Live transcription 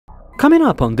Coming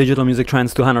up on Digital Music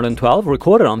Trends 212,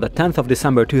 recorded on the 10th of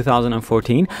December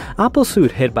 2014, Apple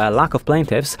suit hit by a lack of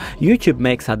plaintiffs, YouTube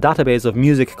makes a database of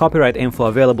music copyright info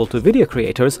available to video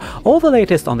creators, all the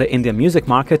latest on the Indian music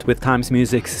market with Times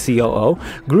Music's COO,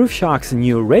 Grooveshark's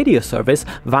new radio service,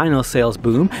 vinyl sales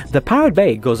boom, the Pirate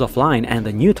Bay goes offline and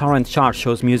the new torrent chart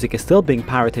shows music is still being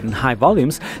pirated in high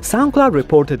volumes, SoundCloud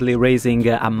reportedly raising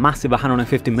a massive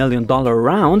 $150 million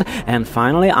round, and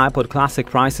finally iPod Classic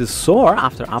prices soar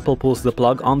after Apple pulls the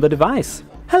plug on the device.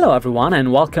 Hello everyone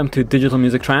and welcome to Digital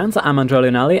Music Trends. I'm Andrea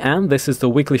Leonelli and this is the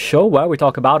weekly show where we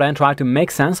talk about and try to make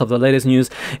sense of the latest news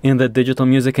in the digital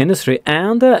music industry.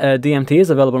 And DMT is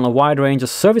available on a wide range of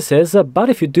services, but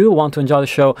if you do want to enjoy the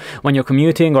show when you're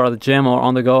commuting or at the gym or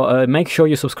on the go, make sure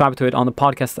you subscribe to it on the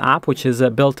podcast app, which is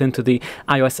built into the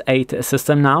iOS 8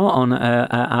 system now on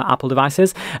Apple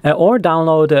devices, or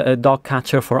download Dog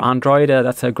Catcher for Android.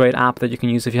 That's a great app that you can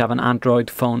use if you have an Android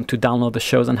phone to download the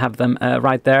shows and have them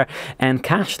right there and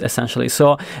essentially.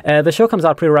 So the show comes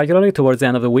out pretty regularly towards the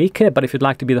end of the week, but if you'd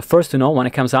like to be the first to know when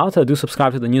it comes out, do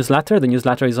subscribe to the newsletter. The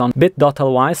newsletter is on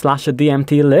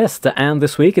bit.ly/DMT list, and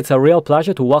this week it's a real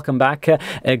pleasure to welcome back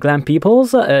Glenn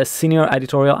Peoples, Senior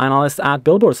Editorial Analyst at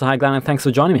Billboard. So hi Glenn, and thanks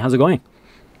for joining me. How's it going?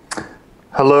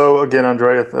 Hello again,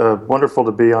 Andrea. Wonderful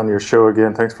to be on your show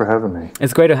again. Thanks for having me.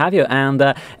 It's great to have you. And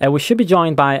we should be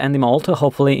joined by Andy Malt,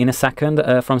 hopefully in a second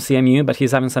from CMU, but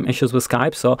he's having some issues with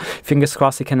Skype, so fingers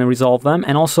crossed he can resolve them.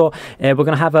 And also, we're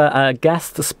going to have a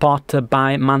guest spot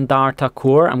by Mandar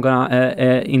Thakur. I'm going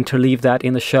to interleave that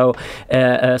in the show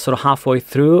sort of halfway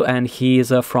through, and he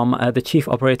is from the Chief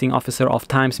Operating Officer of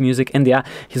Times Music India.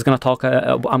 He's going to talk,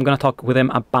 I'm going to talk with him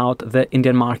about the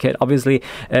Indian market. Obviously,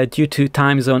 due to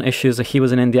time zone issues, he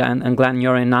was in India and Glenn,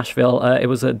 you're in Nashville. It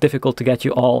was difficult to get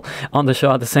you all on the show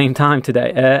at the same time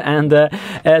today.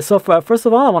 So first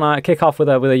of all, I want to kick off with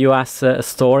a US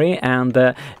story and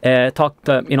talk,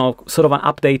 sort of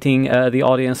updating the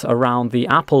audience around the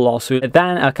Apple lawsuit.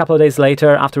 Then a couple of days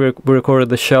later, after we recorded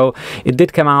the show, it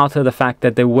did come out the fact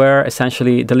that they were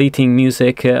essentially deleting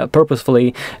music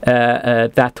purposefully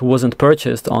that wasn't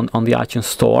purchased on the iTunes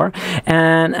store.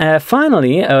 And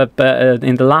finally,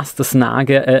 in the last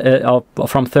snag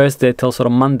from Thursday till sort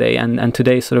of Monday, and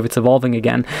today sort of it's evolving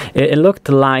again, it looked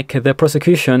like the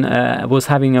prosecution was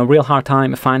having a real hard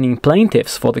time finding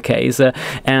plaintiffs for the case,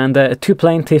 and two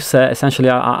plaintiffs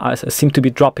essentially seem to be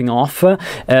dropping off.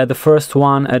 The first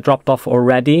one dropped off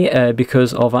already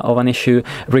because of an issue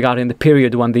regarding the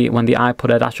period when the iPod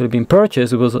had actually been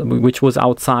purchased, which was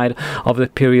outside of the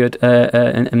period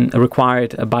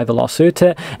required by the lawsuit,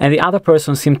 and the other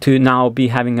person seemed to now be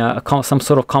having some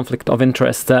sort of conflict of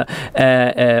interest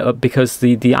because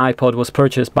the iPod was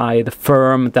purchased by the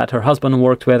firm that her husband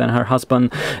worked with, and her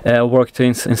husband worked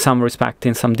in some respect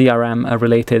in some DRM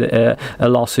related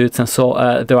lawsuits, and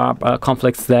so there are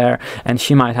conflicts there, and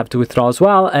she might have to withdraw as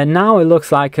well. And now it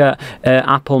looks like the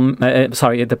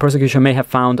prosecution may have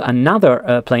found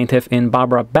another plaintiff in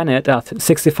Barbara Bennett, a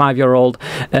 65-year-old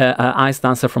ice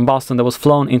dancer from Boston that was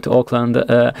flown into Oakland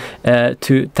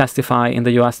to testify in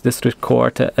the U.S. District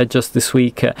Court just this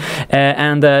week,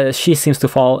 and she seems to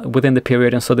fall within the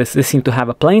period, and so they seem to have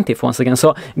a plaintiff once again.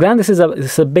 So Glenn, this is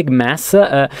a big mess.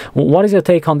 What is your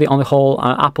take on the whole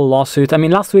Apple lawsuit? I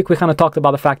mean, last week we kind of talked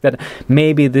about the fact that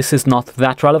maybe this is not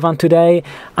that relevant today.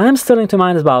 I'm still in two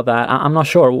minds about that. I'm not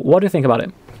sure. What do you think about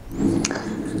it?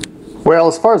 Well,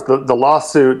 as far as the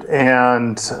lawsuit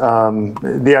and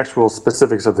the actual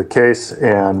specifics of the case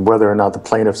and whether or not the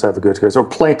plaintiffs have a good case, or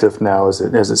plaintiff now as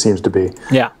it seems to be,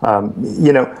 yeah,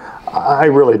 I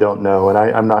really don't know, and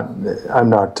I'm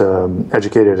not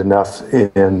educated enough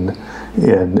in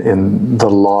the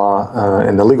law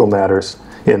and the legal matters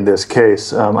in this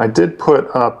case. I did put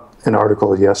up an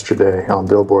article yesterday on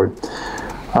Billboard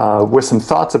with some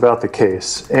thoughts about the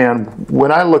case, and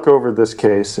when I look over this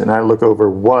case and I look over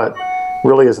what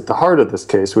really is at the heart of this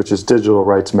case, which is digital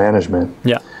rights management,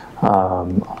 yeah,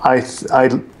 I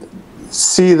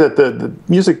see that the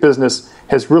music business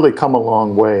has really come a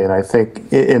long way, and I think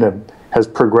has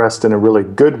progressed in a really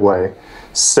good way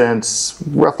since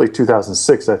roughly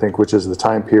 2006, I think, which is the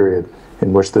time period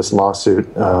in which this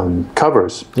lawsuit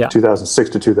covers, yeah. 2006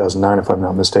 to 2009, if I'm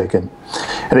not mistaken.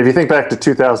 And if you think back to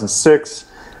 2006,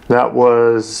 that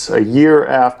was a year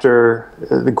after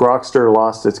the Grokster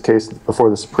lost its case before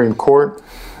the Supreme Court.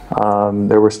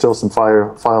 There were still some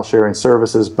file sharing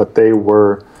services, but they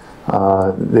were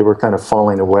kind of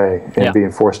falling away and yeah.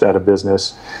 being forced out of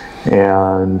business.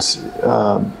 And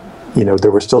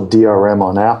there was still DRM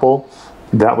on Apple.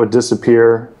 That would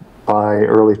disappear by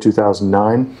early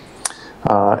 2009.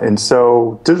 And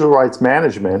so digital rights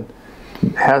management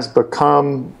has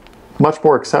become much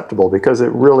more acceptable because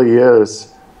it really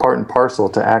is part and parcel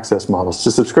to access models,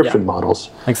 to subscription models.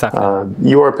 Exactly.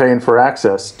 You are paying for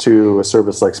access to a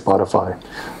service like Spotify.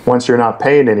 Once you're not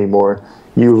paying anymore,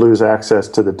 you lose access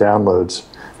to the downloads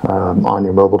on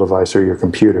your mobile device or your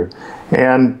computer.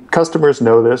 And customers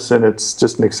know this, and it's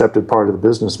just an accepted part of the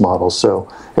business model. So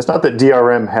it's not that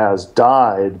DRM has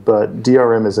died, but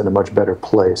DRM is in a much better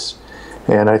place.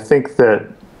 And I think that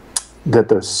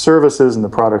the services and the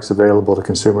products available to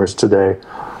consumers today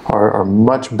are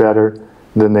much better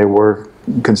than they were.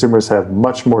 Consumers have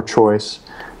much more choice.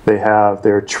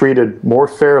 They're treated more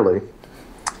fairly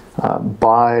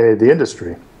by the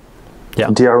industry. Yeah.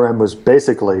 DRM was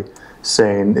basically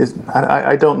saying,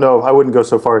 I don't know, I wouldn't go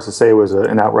so far as to say it was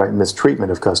an outright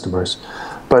mistreatment of customers,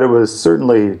 but it was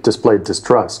certainly displayed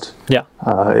distrust. Yeah.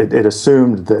 It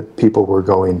assumed that people were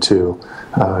going to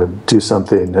do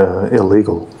something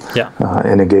illegal, yeah,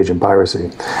 and engage in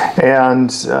piracy.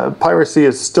 And piracy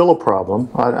is still a problem.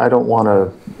 I don't want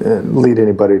to lead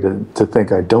anybody to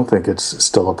think I don't think it's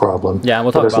still a problem. Yeah,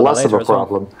 we'll talk about that later. But it's less of a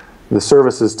problem. The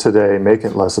services today make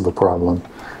it less of a problem.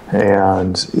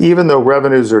 And even though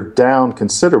revenues are down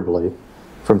considerably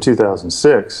from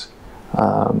 2006,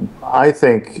 I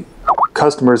think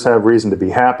customers have reason to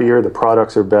be happier, the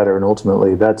products are better, and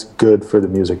ultimately that's good for the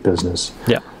music business.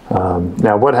 Yeah.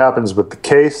 Now, what happens with the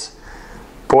case?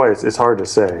 Boy, it's hard to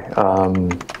say.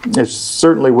 It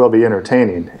certainly will be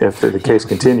entertaining if the case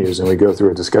continues and we go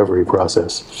through a discovery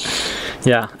process.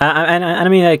 Yeah, and I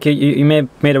mean, like you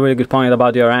made a really good point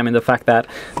about DRM, and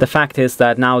the fact is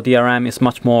that now DRM is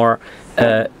much more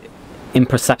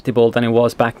imperceptible than it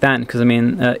was back then. Because I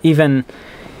mean, even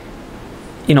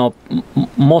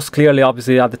most clearly,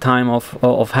 obviously, at the time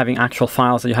of having actual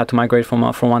files that you had to migrate from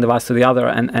one device to the other,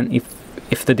 and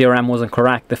if the DRM wasn't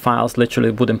correct, the files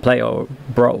literally wouldn't play or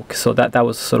broke. So that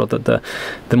was sort of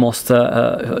the most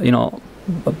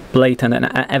blatant and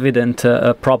evident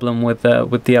problem with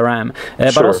DRM.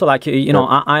 Sure. But also, like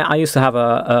I used to have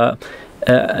a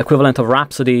equivalent of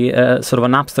Rhapsody, sort of a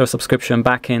Napster subscription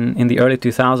back in the early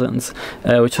 2000s,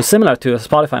 which was similar to a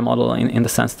Spotify model in the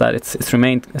sense that it's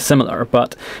remained similar,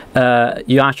 but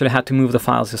you actually had to move the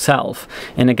files yourself.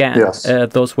 And again, yes,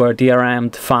 those were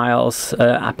DRM'd files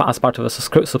as part of a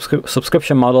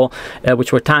subscription model,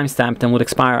 which were time-stamped and would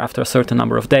expire after a certain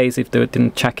number of days if they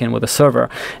didn't check in with the server.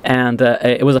 And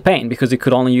it was a pain because you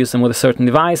could only use them with a certain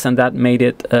device, and that made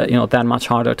it that much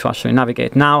harder to actually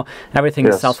navigate. Now everything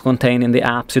is self-contained in the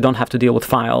apps. You don't have to deal with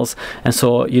files, and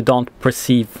so you don't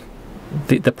perceive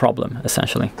the problem,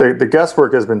 essentially. The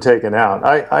guesswork has been taken out.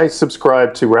 I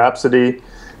subscribed to Rhapsody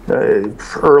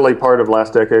early part of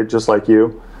last decade, just like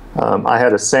you. I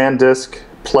had a SanDisk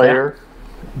player,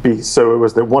 so it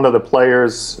was one of the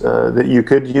players that you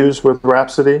could use with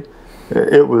Rhapsody.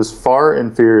 It was far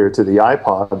inferior to the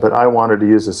iPod, but I wanted to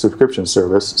use a subscription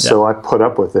service, so I put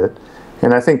up with it.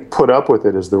 And I think put up with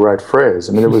it is the right phrase.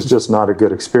 I mean, it was just not a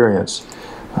good experience.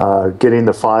 Getting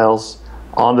the files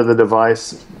onto the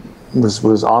device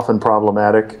was often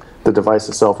problematic. The device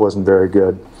itself wasn't very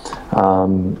good.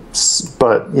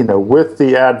 But, with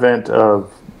the advent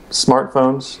of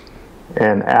smartphones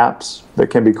and apps that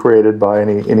can be created by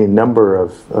any number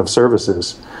of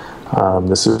services,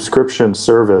 the subscription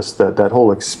service, that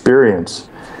whole experience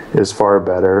is far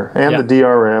better. And the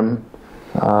DRM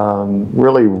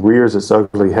really rears its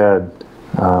ugly head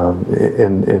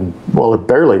well, it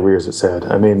barely rears its head.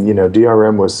 I mean,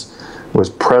 DRM was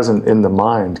present in the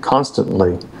mind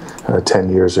constantly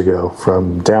 10 years ago,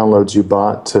 from downloads you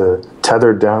bought to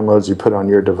tethered downloads you put on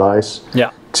your device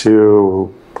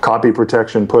to copy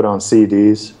protection put on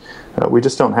CDs. We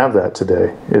just don't have that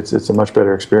today. It's a much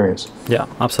better experience. Yeah,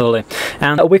 absolutely.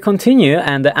 And we continue,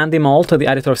 and Andy Malt, the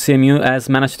editor of CMU, has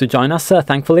managed to join us,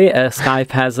 thankfully.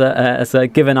 Skype has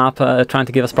given up trying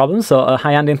to give us problems. So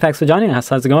hi, Andy, and thanks for joining us.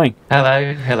 How's it going?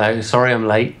 Hello. Sorry I'm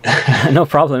late. No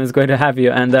problem. It's great to have you.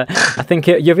 And I think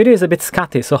your video is a bit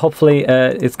scatty, so hopefully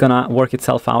it's going to work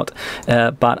itself out.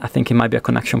 But I think it might be a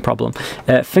connection problem.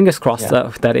 Fingers crossed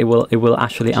that it will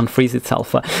actually unfreeze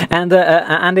itself. And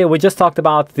Andy, we just talked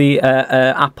about the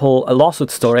Apple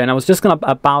lawsuit story, and I was just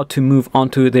about to move on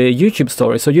to the YouTube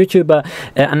story. So YouTube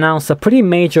announced a pretty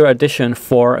major addition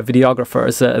for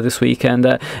videographers this week, and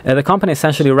the company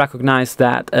essentially recognized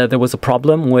that there was a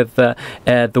problem with the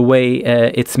way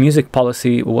its music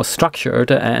policy was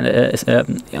structured and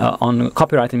on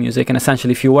copyrighted music. And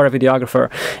essentially, if you were a videographer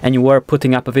and you were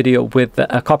putting up a video with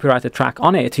a copyrighted track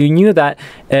on it, you knew that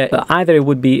either it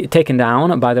would be taken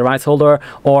down by the rights holder,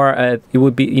 or it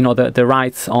would be the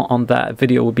rights on that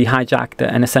video would be hijacked,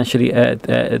 and essentially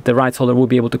the rights holder would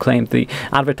be able to claim the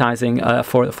advertising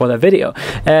for the video.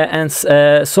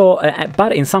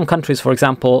 But in some countries, for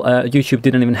example, YouTube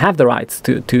didn't even have the rights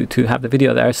to have the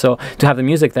video there, so to have the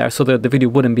music there, so the video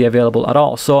wouldn't be available at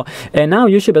all. So now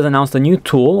YouTube has announced a new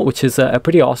tool, which is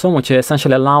pretty awesome, which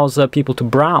essentially allows people to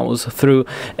browse through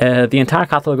the entire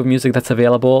catalog of music that's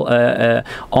available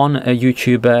on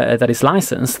YouTube that is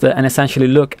licensed, and essentially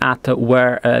look at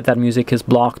where that music is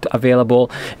blocked, available,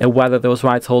 whether those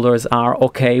rights holders are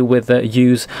okay with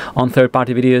use on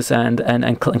third-party videos,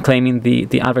 and claiming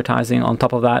the advertising on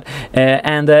top of that.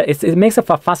 It makes a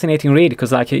fascinating read,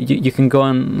 because like you can go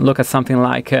and look at something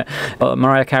like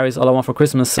Mariah Carey's All I Want for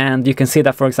Christmas, and you can see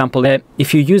that, for example,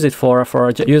 if you use it for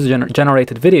a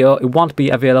user-generated video, it won't be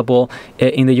available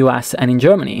in the US and in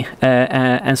Germany.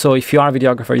 And so if you are a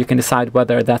videographer, you can decide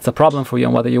whether that's a problem for you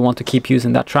and whether you want to keep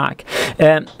using that track.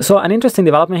 So an interesting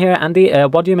development here. Andy,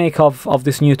 what do you make of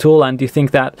this new tool, and do you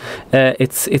think that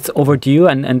it's overdue,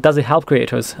 and does it help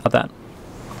creators of that?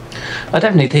 I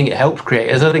definitely think it helps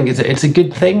creators. I think it's a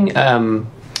good thing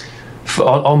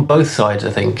on both sides,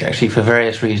 I think, actually, for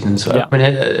various reasons. Yeah. I mean,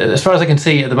 as far as I can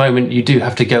see at the moment, you do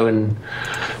have to go and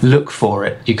look for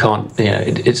it. You can't,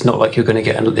 it's not like you're going to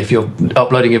get, if you're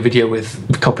uploading a video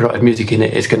with copyrighted music in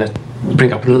it, it's going to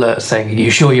bring up an alert saying, are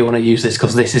you sure you want to use this,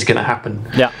 because this is going to happen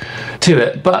to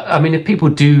it. But I mean, if people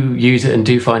do use it and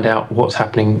do find out what's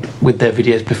happening with their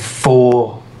videos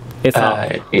before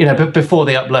before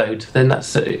they upload, then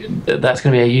that's going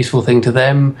to be a useful thing to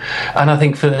them. And I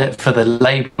think for the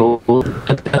label,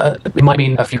 it might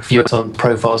mean a few viewers on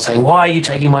profiles saying, "Why are you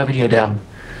taking my video down?"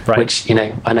 Right. Which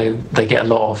I know they get a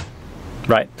lot of.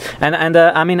 Right, and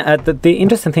I mean, the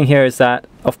interesting thing here is that,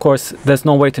 of course, there's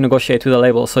no way to negotiate with the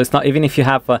label. So it's not, even if you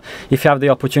have the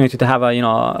opportunity to have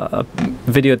a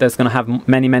video that's going to have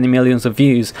many millions of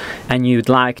views, and you'd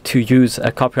like to use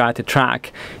a copyrighted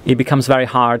track, it becomes very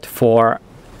hard for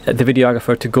the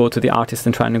videographer to go to the artist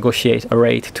and try and negotiate a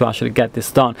rate to actually get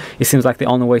this done. It seems like the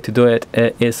only way to do it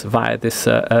is via this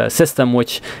system,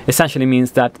 which essentially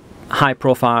means that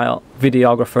high-profile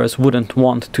videographers wouldn't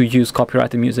want to use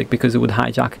copyrighted music, because it would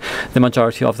hijack the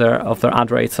majority of their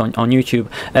ad rates on YouTube.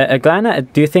 Glenn,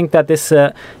 do you think that this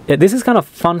is kind of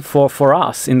fun for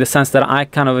us, in the sense that I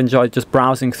kind of enjoy just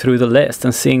browsing through the list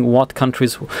and seeing what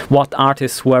countries, what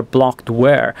artists were blocked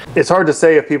where? It's hard to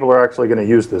say if people are actually going to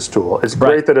use this tool. It's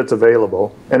great that it's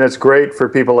available, and it's great for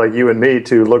people like you and me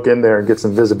to look in there and get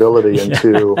some visibility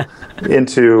into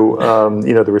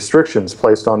the restrictions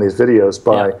placed on these videos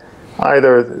by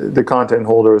either the content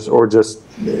holders or just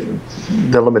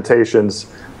the limitations,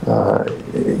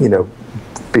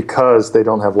 because they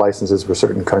don't have licenses for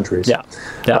certain countries.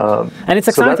 And it's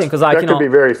exciting, because that could be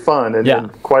very fun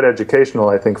and quite educational,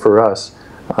 I think, for us.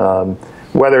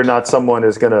 Whether or not someone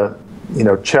is going to,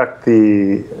 check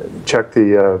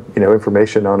the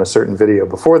information on a certain video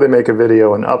before they make a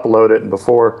video and upload it, and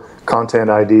before Content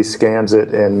ID scans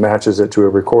it and matches it to a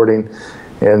recording,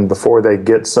 and before they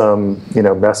get some,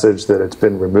 message that it's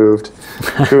been removed.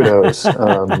 Who knows?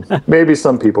 Maybe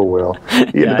some people will.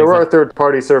 There are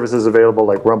third-party services available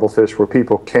like Rumblefish, where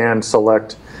people can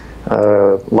select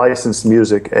licensed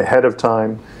music ahead of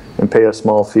time and pay a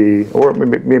small fee, or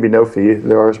maybe no fee.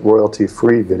 There are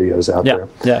royalty-free videos out there.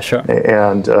 Yeah, sure.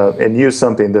 And use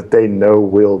something that they know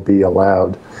will be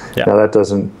allowed. Now that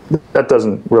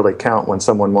doesn't really count when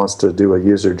someone wants to do a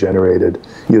user-generated,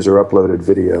 user-uploaded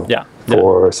video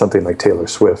for something like Taylor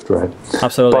Swift, right?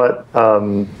 Absolutely.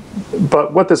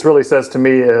 But what this really says to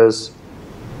me is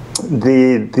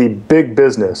the big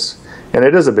business, and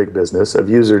it is a big business, of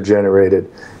user-generated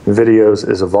videos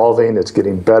is evolving. It's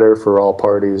getting better for all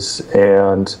parties,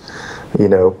 and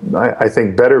I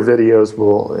think better videos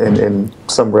will, and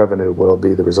some revenue will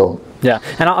be the result. Yeah,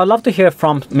 and I'd love to hear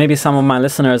from maybe some of my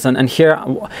listeners and hear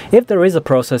if there is a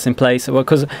process in place,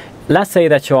 because let's say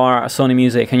that you are Sony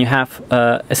Music and you have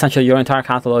essentially your entire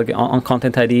catalog on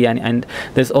Content ID, and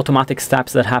there's automatic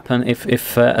steps that happen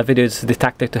if a video is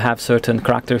detected to have certain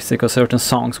characteristics or certain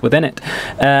songs within it.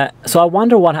 So I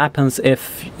wonder what happens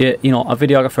if a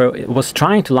videographer was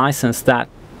trying to license that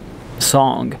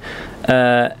song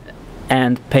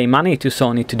and pay money to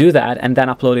Sony to do that, and then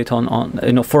upload it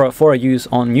on for a use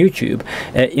on YouTube.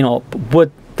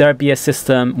 Would there be a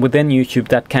system within YouTube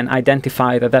that can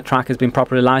identify that that track has been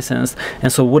properly licensed,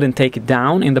 and so wouldn't take it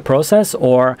down in the process,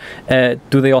 or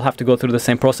do they all have to go through the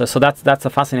same process? So that's a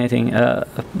fascinating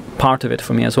part of it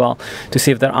for me as well, to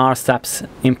see if there are steps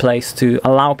in place to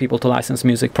allow people to license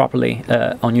music properly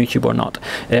on YouTube or not,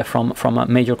 from a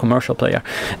major commercial player.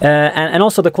 And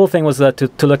also the cool thing was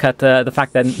to look at the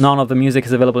fact that none of the music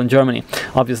is available in Germany,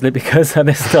 obviously, because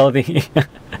there's still the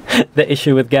the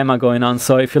issue with Gamma going on.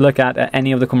 So if you look at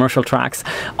any of the commercial tracks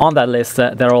on that list,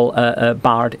 they're all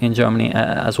barred in Germany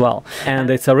as well. And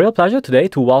it's a real pleasure today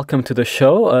to welcome to the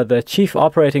show the Chief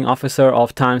Operating Officer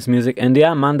of Times Music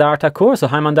India, Mandar Thakur. So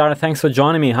hi Mandar, thanks for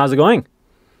joining me. How's it going?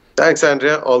 Thanks,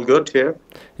 Andrea. All good here.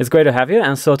 It's great to have you.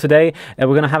 And so today we're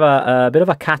going to have a bit of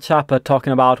a catch-up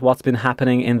talking about what's been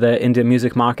happening in the Indian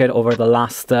music market over the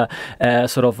last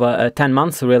 10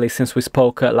 months, really, since we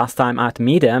spoke last time at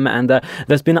Medium. And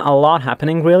there's been a lot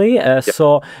happening, really.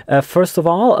 So first of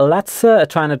all, let's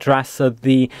try and address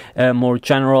the more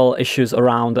general issues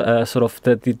around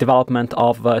the development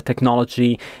of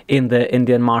technology in the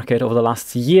Indian market over the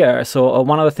last year. So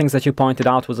one of the things that you pointed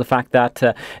out was the fact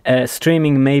that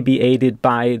streaming may be aided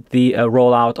by the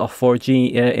rollout of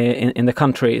 4G in the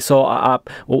country. So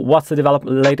what's the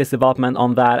latest development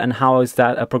on that, and how is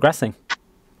that progressing?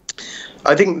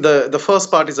 I think the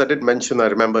first part is I did mention, I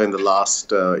remember in the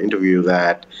last interview,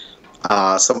 that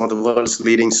some of the world's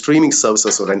leading streaming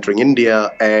services were entering India,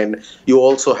 and you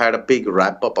also had a big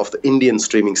ramp-up of the Indian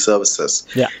streaming services.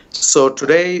 Yeah. So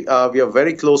today we are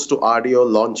very close to Audio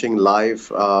launching live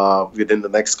within the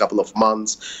next couple of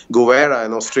months. Grooveshark,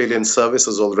 an Australian service,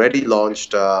 has already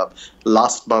launched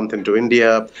last month into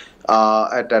India.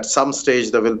 At some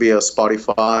stage there will be a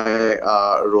Spotify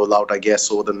rollout, I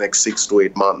guess, over the next 6 to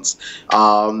 8 months.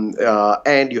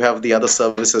 And you have the other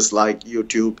services like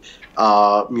YouTube,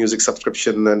 music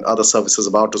subscription, and other services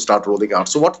about to start rolling out.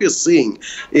 So what we are seeing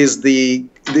is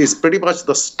pretty much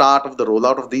the start of the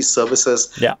rollout of these services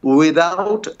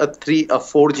without a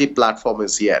 4G platform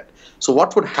as yet. So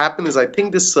what would happen is, I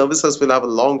think these services will have a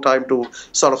long time to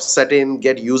sort of set in,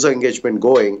 get user engagement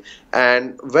going.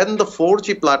 And when the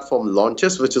 4G platform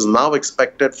launches, which is now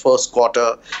expected first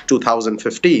quarter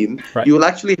 2015, you will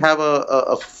actually have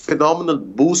a phenomenal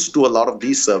boost to a lot of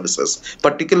these services,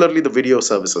 particularly the video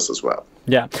services as well.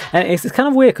 Yeah, and it's kind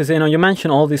of weird because you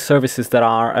mentioned all these services that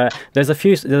are there's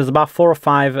about 4 or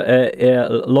 5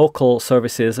 local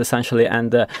services essentially,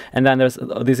 and then there's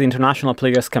these international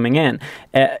players coming in.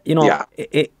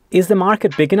 Is the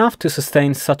market big enough to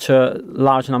sustain such a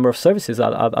large number of services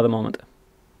at the moment?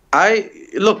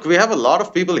 Look, we have a lot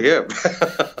of people here.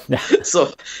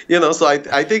 So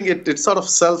I think it sort of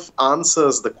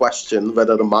self-answers the question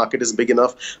whether the market is big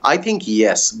enough. I think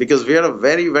yes, because we are a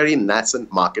very, very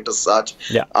nascent market as such.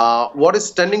 What is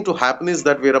tending to happen is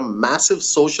that we're a massive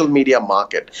social media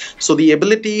market. So the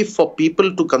ability for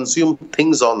people to consume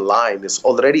things online is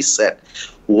already set.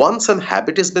 Once a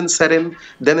habit has been set in,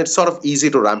 then it's sort of easy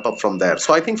to ramp up from there.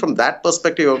 So I think from that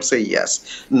perspective, I would say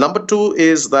yes. Number 2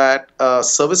 is that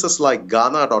services like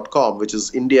Gaana.com, which is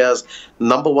India's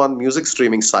 #1 music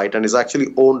streaming site and is actually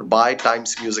owned by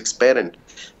Times Music's parent,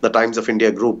 the Times of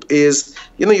India group, is,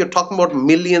 you're talking about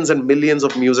millions and millions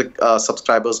of music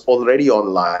subscribers already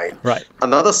online.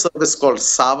 Another service called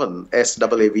Saavn,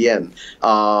 SAAVN,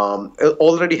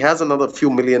 already has another few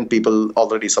million people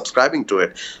already subscribing to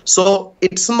it. So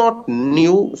it's not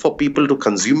new for people to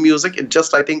consume music. It's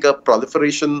just, I think, a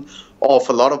proliferation of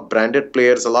a lot of branded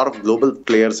players, a lot of global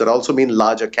players that also mean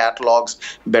larger catalogs,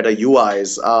 better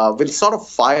UIs, will sort of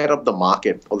fire up the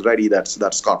market already.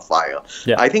 That's caught fire.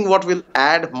 I think what will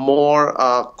add more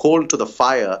coal to the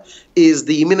fire is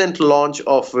the imminent launch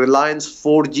of Reliance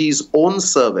 4G's own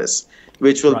service,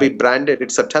 which will be branded.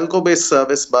 It's a telco-based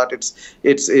service, but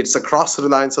it's across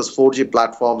Reliance's 4G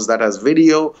platforms that has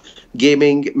video,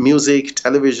 gaming, music,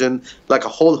 television, like a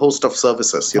whole host of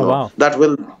services. That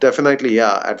will definitely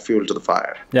add fuel to the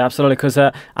fire. Yeah, absolutely. Because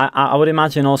I would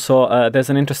imagine also there's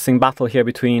an interesting battle here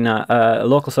between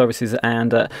local services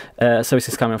and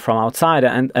services coming from outside.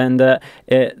 And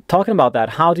talking about that,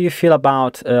 how do you feel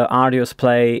about Audio's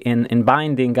play in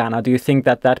binding Gaana? Do you think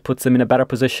that puts them in a better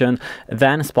position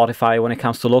than Spotify when it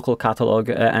comes to local catalog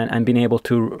and being able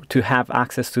to have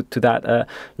access to that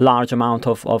large amount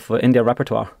of India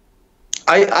repertoire?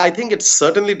 I think it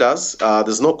certainly does.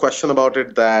 There's no question about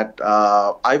it that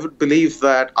I would believe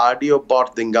that Audio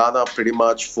bought Dingana pretty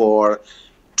much for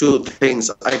 2 things.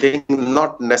 I think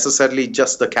not necessarily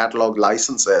just the catalog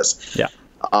licenses.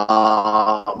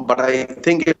 But I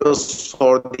think it was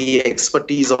for the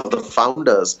expertise of the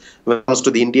founders when it comes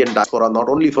to the Indian diaspora, not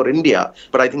only for India,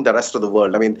 but I think the rest of the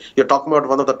world. I mean, you're talking about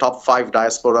one of the top 5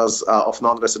 diasporas of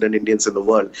non-resident Indians in the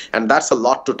world, and that's a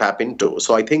lot to tap into.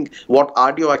 So I think what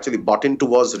Audio actually bought into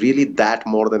was really that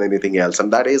more than anything else,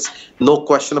 and that is, no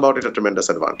question about it, a tremendous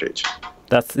advantage.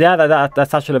 That's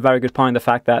actually a very good point. The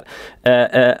fact that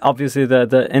obviously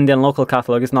the Indian local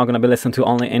catalog is not going to be listened to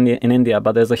only in India,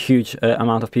 but there's a huge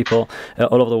amount of people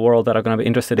all over the world that are going to be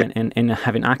interested in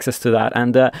having access to that.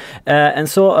 And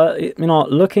so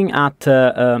looking at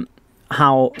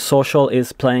how social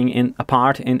is playing a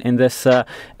part in this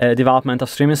development of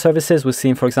streaming services. We've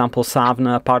seen, for example,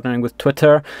 Savna partnering with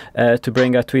Twitter to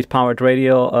bring a tweet-powered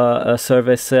radio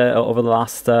service over the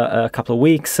last couple of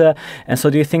weeks. And so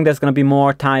do you think there's going to be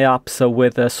more tie-ups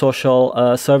with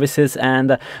social services?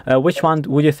 And which one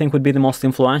would you think would be the most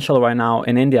influential right now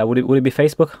in India? Would it be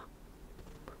Facebook?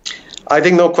 I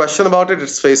think no question about it.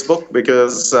 It's Facebook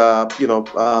because,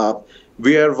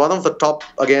 we are one of the top,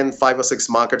 again, 5 or 6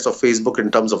 markets of Facebook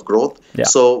in terms of growth. Yeah.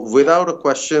 So without a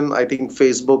question, I think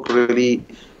Facebook really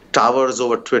towers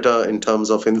over Twitter in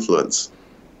terms of influence.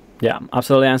 Yeah,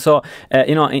 absolutely. And so,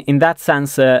 in that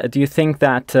sense, do you think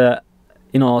that,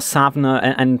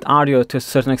 Savna and Ardio, to a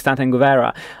certain extent, and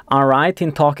Guvera are right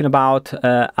in talking about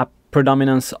a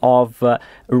predominance of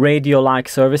radio-like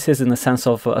services in the sense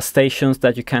of stations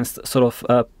that you can sort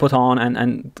of put on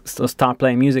and start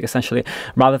playing music essentially,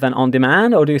 rather than on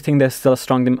demand? Or do you think there's still a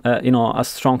strong, a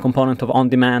strong component of on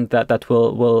demand that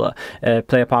will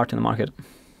play a part in the market?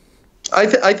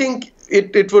 I think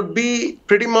it would be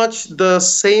pretty much the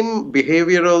same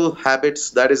behavioral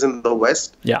habits that is in the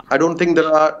West. Yeah. I don't think there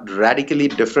are radically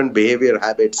different behavior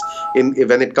habits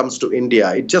when it comes to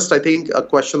India. It's just, I think, a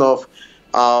question of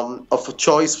a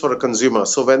choice for a consumer.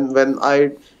 So when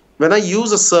I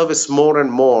use a service more and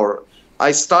more,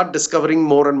 I start discovering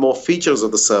more and more features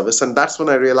of the service, and that's when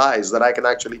I realize that I can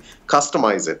actually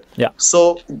customize it. Yeah.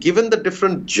 So given the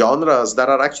different genres that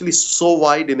are actually so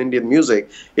wide in Indian music,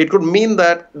 it could mean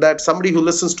that somebody who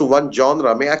listens to one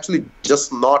genre may actually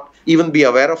just not even be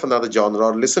aware of another genre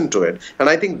or listen to it. And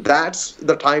I think that's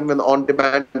the time when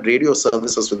on-demand radio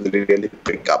services will really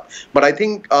pick up. But I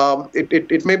think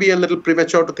it may be a little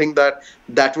premature to think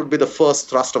that would be the first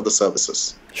thrust of the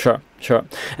services. Sure.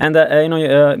 And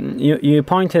you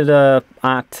pointed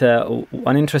at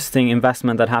an interesting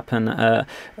investment that happened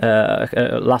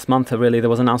last month. Really, there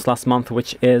was announced last month,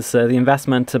 which is the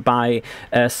investment by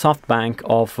SoftBank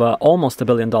of almost $1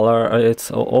 billion.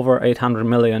 It's over 800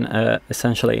 million,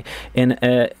 essentially, in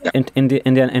the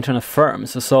Indian internet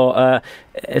firms. So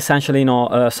essentially,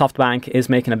 SoftBank is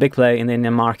making a big play in the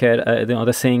Indian market.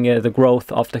 They're seeing the growth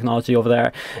of technology over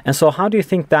there. And so, how do you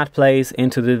think that plays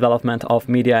into the development of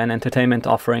media and entertainment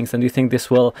offerings? And do you think this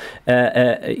will,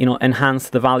 enhance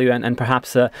the value and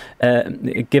perhaps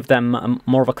give them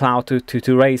more of a clout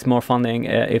to raise more funding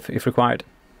if required?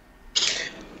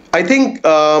 I think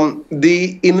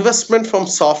the investment from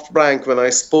SoftBank, when I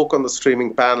spoke on the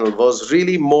streaming panel, was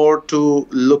really more to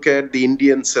look at the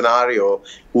Indian scenario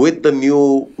with the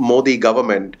new Modi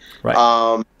government,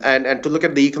 right. And to look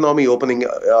at the economy opening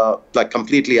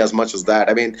completely as much as that.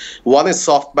 I mean, one is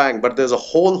SoftBank, but there's a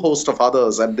whole host of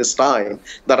others at this time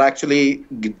that are actually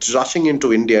rushing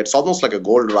into India. It's almost like a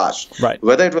gold rush. Right.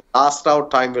 Whether it will last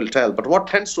out, time will tell. But what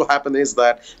tends to happen is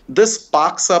that this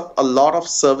sparks up a lot of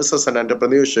services and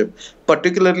entrepreneurship,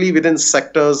 particularly within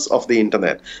sectors of the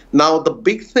internet. Now, the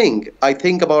big thing I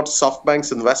think about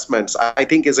SoftBank's investments, I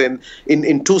think, is in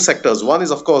 2 sectors. One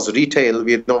is, of course, retail.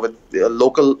 With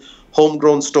local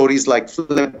homegrown stories like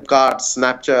Flipkart,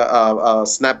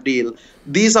 Snapdeal.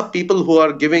 These are people who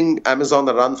are giving Amazon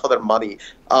a run for their money.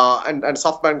 And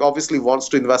SoftBank obviously wants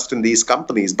to invest in these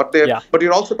companies. But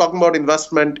you're also talking about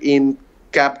investment in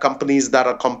cab companies that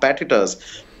are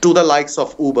competitors to the likes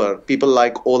of Uber, people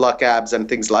like Ola Cabs and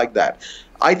things like that.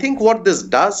 I think what this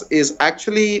does is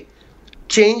actually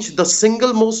change the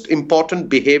single most important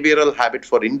behavioral habit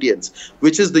for Indians,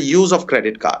 which is the use of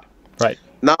credit card. Right.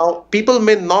 Now, people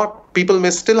may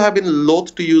still have been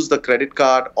loath to use the credit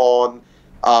card on,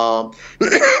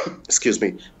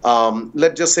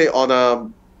 let's just say on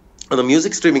a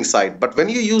music streaming site. But when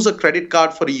you use a credit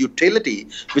card for a utility,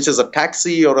 which is a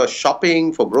taxi or a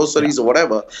shopping for groceries or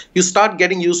whatever, you start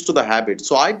getting used to the habit.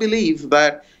 So I believe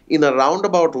that in a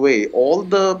roundabout way, all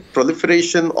the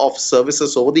proliferation of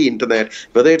services over the internet,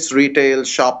 whether it's retail,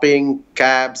 shopping,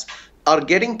 cabs, are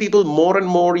getting people more and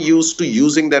more used to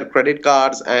using their credit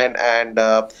cards and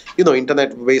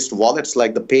internet-based wallets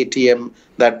like the Paytm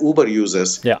that Uber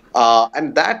uses. Yeah.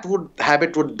 And that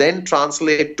habit would then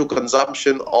translate to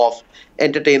consumption of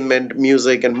entertainment,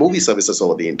 music, and movie services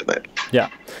over the internet. Yeah,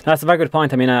 that's a very good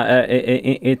point. I mean,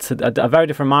 it's a very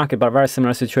different market, but a very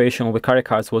similar situation with credit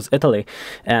cards was Italy.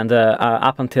 And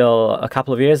up until a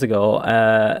couple of years ago,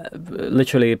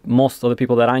 literally most of the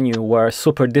people that I knew were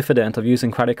super diffident of using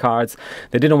credit cards.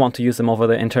 They didn't want to use them over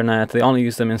the internet. They only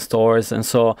used them in stores. And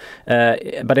so,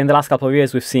 but in the last couple of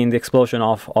years, we've seen the explosion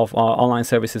of online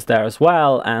services there as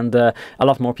well. And a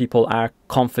lot more people are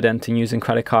confident in using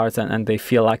credit cards, and they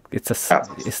feel like it's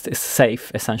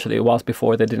safe, essentially. It was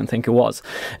before they didn't think it was.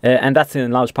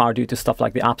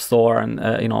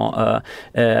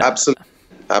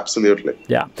 absolutely.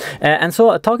 Yeah, and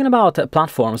so talking about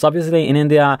platforms, obviously in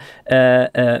India,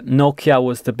 Nokia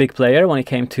was the big player when it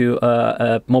came to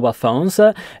mobile phones.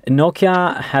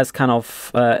 Nokia has kind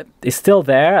of is still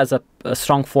there as a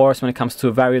strong force when it comes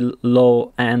to very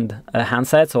low-end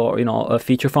handsets, or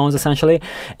feature phones essentially.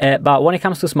 But when it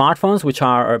comes to smartphones, which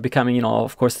are becoming,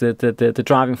 of course, the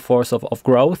driving force of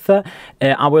growth,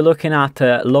 are we looking at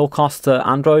low-cost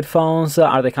Android phones?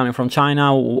 Are they coming from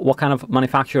China? What kind of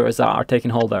manufacturers are taking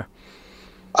hold there?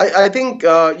 I think,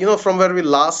 from where we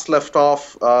last left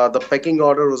off, the pecking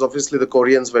order was obviously the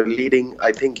Koreans were leading,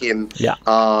 I think,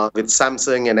 with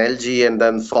Samsung and LG, and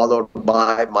then followed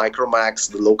by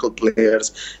Micromax, the local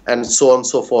players, and so on and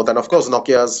so forth. And of course,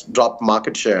 Nokia's dropped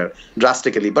market share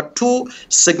drastically. But two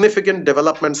significant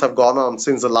developments have gone on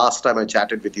since the last time I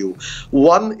chatted with you.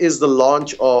 One is the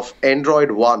launch of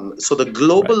Android One. So the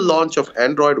global launch of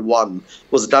Android One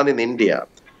was done in India.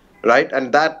 Right,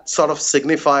 and that sort of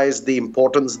signifies the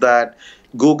importance that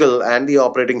Google and the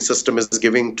operating system is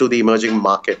giving to the emerging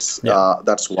markets.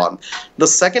 That's one. The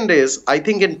second is, I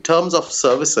think, in terms of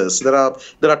services, there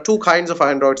are two kinds of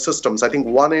Android systems. I think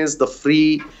one is the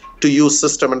free to use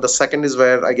system, and the second is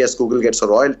where I guess Google gets a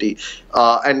royalty,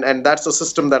 and that's a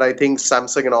system that I think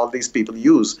Samsung and all these people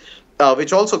use.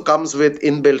 Which also comes with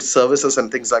inbuilt services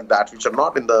and things like that, which are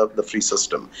not in the free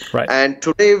system. Right. And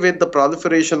today, with the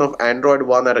proliferation of Android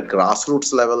One at a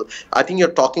grassroots level, I think you're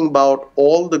talking about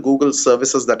all the Google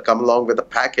services that come along with the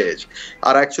package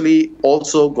are actually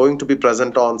also going to be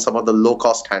present on some of the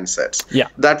low-cost handsets. Yeah.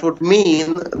 That would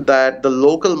mean that the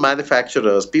local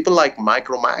manufacturers, people like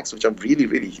Micromax, which are really,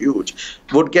 really huge,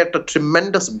 would get a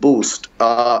tremendous boost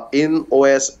in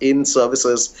OS, in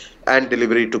services, and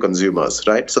delivery to consumers,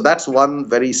 right? So that's one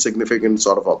very significant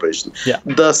sort of operation. Yeah.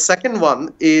 The second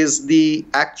one is the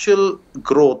actual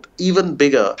growth, even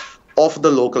bigger, of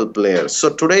the local players. So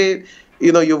today,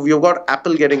 you've got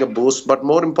Apple getting a boost, but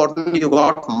more importantly, you've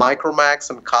got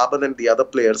Micromax and Carbon and the other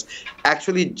players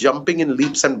actually jumping in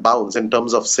leaps and bounds in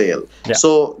terms of sale. Yeah.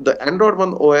 So the Android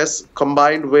One OS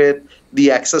combined with the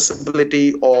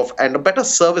accessibility of and a better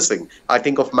servicing, I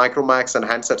think, of Micromax and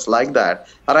handsets like that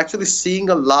are actually seeing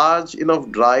a large enough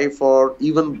drive for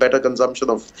even better consumption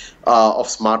of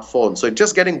smartphones. So it's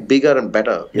just getting bigger and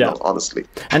better, you know, honestly.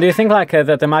 And do you think that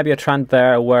there might be a trend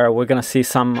there where we're going to see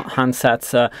some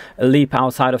handsets leap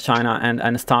outside of China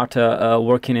and start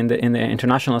working in the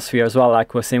international sphere as well,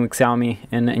 like we're seeing with Xiaomi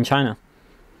in China?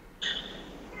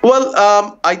 Well,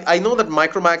 I know that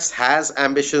Micromax has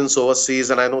ambitions overseas,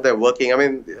 and I know they're working. I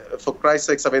mean, for Christ's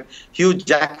sakes, I mean, Hugh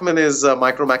Jackman is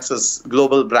Micromax's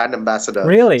global brand ambassador.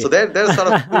 Really? So they're sort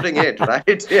of putting it,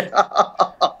 right? Yeah.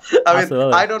 I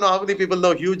mean, I don't know how many people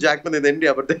know Hugh Jackman in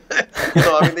India, but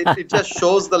it just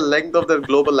shows the length of their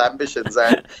global ambitions.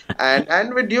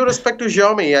 And with due respect to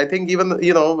Xiaomi, I think even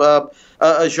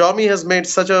Xiaomi has made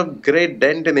such a great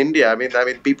dent in India. I mean,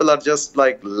 people are just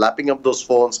like lapping up those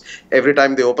phones every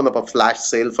time they open up a flash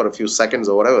sale for a few seconds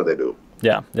or whatever they do.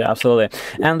 Yeah, absolutely.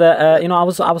 And I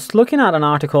was looking at an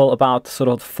article about sort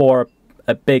of four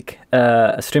big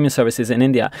streaming services in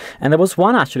India, and there was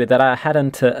one actually that I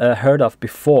hadn't heard of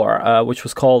before, which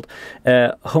was called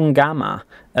Hungama.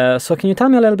 So can you tell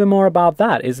me a little bit more about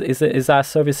that? Is that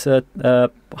service?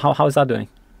 How is that doing?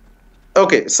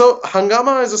 Okay, so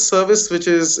Hungama is a service which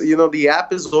is, the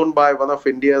app is owned by one of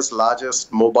India's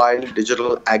largest mobile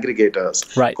digital aggregators,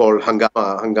 called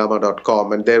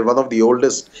Hungama.com, and they're one of the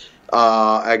oldest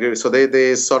aggregators. So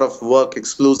they sort of work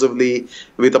exclusively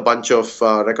with a bunch of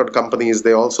record companies.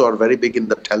 They also are very big in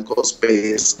the telco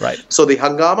space. Right. So the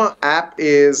Hungama app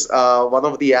is one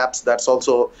of the apps that's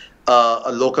also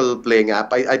a local playing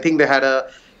app. I think they had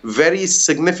a very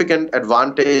significant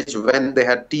advantage when they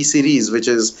had T-Series, which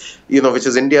is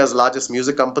India's largest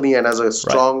music company and has a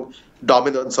strong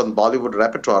dominance on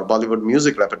Bollywood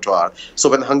music repertoire.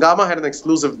 So when Hungama had an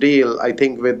exclusive deal, I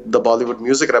think with the Bollywood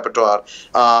music repertoire,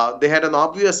 they had an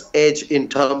obvious edge in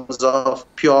terms of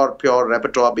pure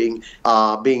repertoire being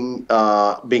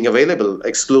available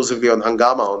exclusively on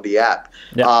Hungama on the app.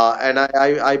 Yeah. And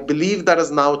I believe that has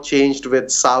now changed with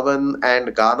Sawan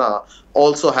and Ghana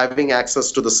also having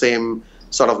access to the same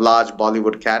sort of large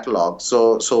Bollywood catalog.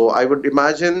 So I would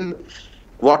imagine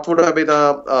what would have been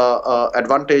a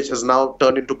advantage has now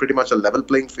turned into pretty much a level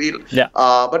playing field. Yeah.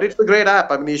 But it's a great app.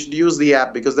 I mean, you should use the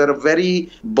app because they're a very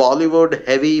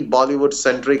Bollywood-heavy,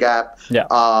 Bollywood-centric app. Yeah.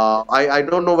 I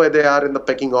don't know where they are in the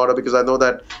pecking order because I know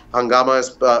that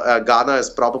Ghana is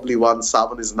probably one,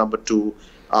 Sawan is number two.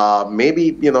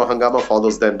 Maybe, Hungama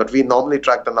follows then, but we normally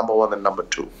track the number 1 and number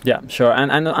 2. Yeah, sure.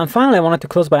 And finally, I wanted to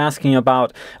close by asking you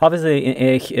about, obviously,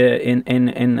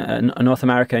 in North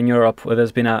America and Europe, where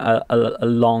there's been a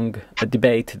long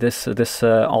debate this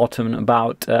autumn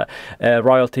about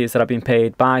royalties that have been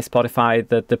paid by Spotify,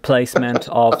 the placement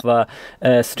of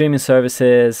streaming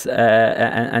services,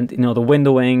 and the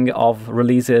windowing of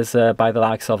releases by the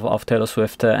likes of Taylor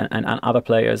Swift and other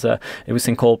players. We've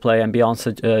seen Coldplay and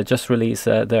Beyonce just release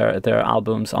their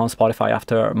albums on Spotify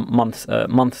after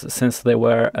months since they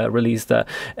were released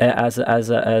as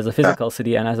a physical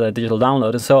CD and as a digital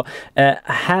download. And so,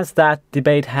 has that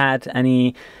debate had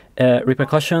any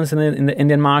repercussions in the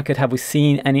Indian market? Have we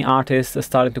seen any artists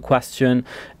starting to question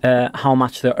how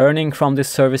much they're earning from these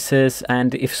services?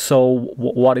 And if so,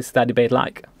 what is that debate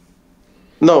like?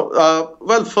 No.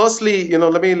 Well, firstly,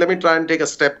 let me try and take a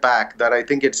step back. That I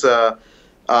think it's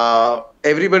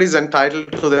everybody's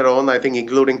entitled to their own, I think,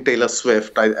 including Taylor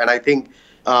Swift. And I think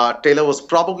Taylor was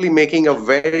probably making a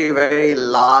very, very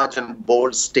large and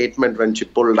bold statement when she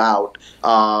pulled out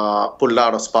of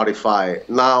Spotify.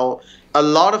 Now, a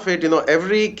lot of it,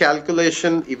 every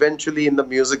calculation eventually in the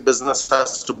music business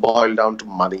has to boil down to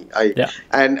money.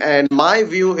 And my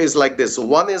view is like this.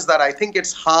 One is that I think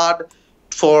it's hard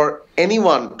for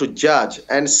anyone to judge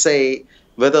and say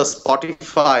whether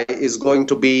Spotify is going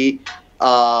to be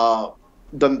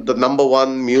the number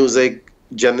 1 music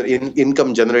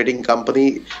income generating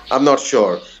company. I'm not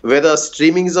sure. Whether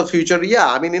streaming is a future,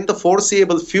 in the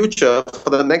foreseeable future, for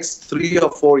the next 3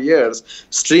 or 4 years,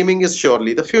 streaming is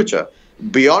surely the future.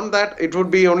 Beyond that, it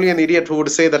would be only an idiot who would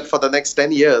say that for the next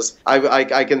 10 years,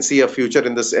 I can see a future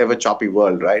in this ever choppy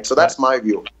world, right? So that's my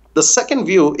view. The second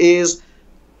view is,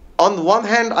 on one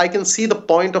hand, I can see the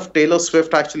point of Taylor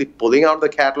Swift actually pulling out the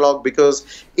catalog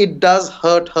because it does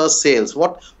hurt her sales.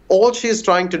 All she's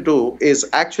trying to do is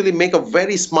actually make a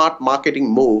very smart marketing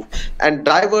move and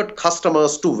divert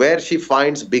customers to where she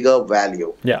finds bigger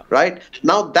value. Yeah. Right?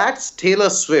 Now, that's Taylor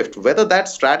Swift. Whether that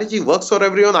strategy works for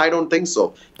everyone, I don't think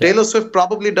so. Yeah. Taylor Swift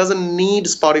probably doesn't need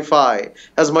Spotify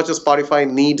as much as Spotify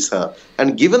needs her.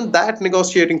 And given that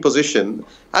negotiating position,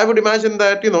 I would imagine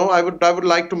that, I would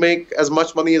like to make as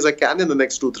much money as I can in the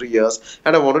next 2-3 years,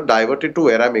 and I want to divert it to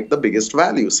where I make the biggest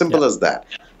value. Simple as that.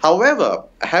 However,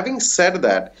 having said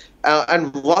that,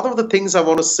 and one of the things I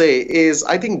want to say is,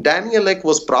 I think Daniel Ek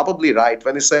was probably right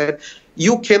when he said,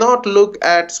 you cannot look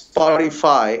at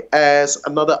Spotify as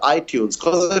another iTunes,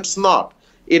 because it's not.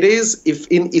 It is, if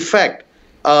in effect,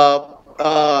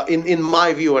 in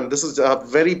my view, and this is a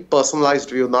very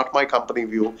personalized view, not my company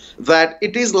view, that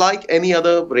it is like any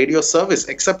other radio service,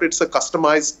 except it's a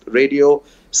customized radio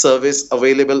service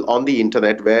available on the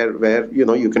internet where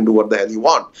you can do what the hell you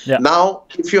want. Yeah. Now,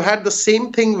 if you had the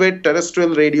same thing with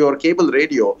terrestrial radio or cable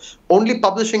radio, only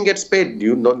publishing gets paid.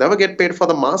 You never get paid for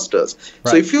the masters.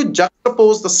 Right. So if you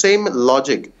juxtapose the same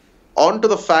logic onto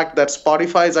the fact that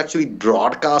Spotify is actually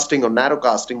broadcasting or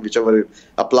narrowcasting, whichever it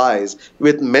applies,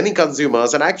 with many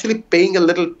consumers and actually paying a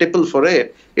little tipple for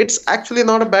it, it's actually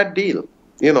not a bad deal.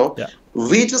 Yeah.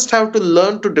 We just have to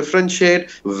learn to differentiate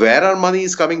where our money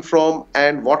is coming from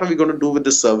and what are we going to do with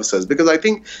the services. Because I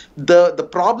think the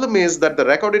problem is that the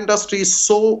record industry is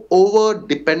so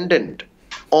over-dependent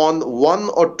on 1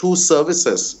 or 2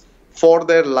 services for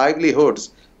their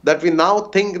livelihoods that we now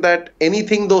think that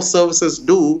anything those services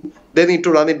do, they need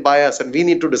to run it by us and we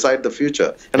need to decide the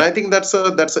future. And I think that's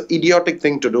an idiotic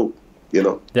thing to do.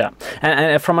 Yeah,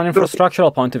 and from an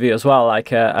infrastructural point of view as well,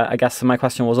 like I guess my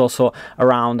question was also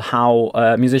around how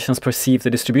musicians perceive the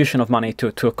distribution of money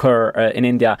to occur in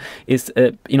India. Is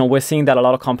we're seeing that a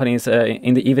lot of companies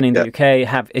even in the UK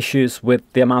have issues with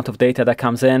the amount of data that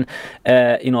comes in.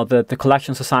 The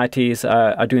collection societies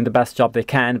are doing the best job they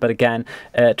can, but again,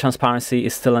 transparency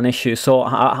is still an issue. So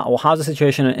how's the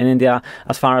situation in India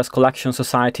as far as collection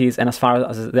societies and as far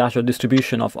as the actual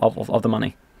distribution of the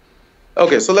money?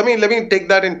 Okay, so let me take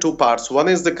that in 2 parts. One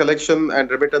is the collection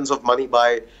and remittance of money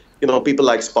by, people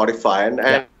like Spotify.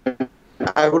 And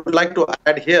I would like to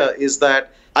add here is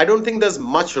that I don't think there's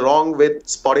much wrong with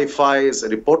Spotify's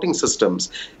reporting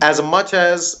systems as much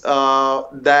as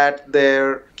that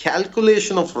their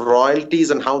calculation of royalties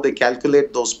and how they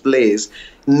calculate those plays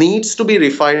needs to be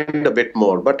refined a bit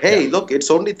more. But hey, look, it's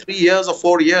only 3 years or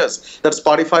 4 years that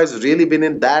Spotify has really been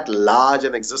in that large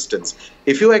an existence.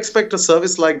 If you expect a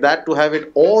service like that to have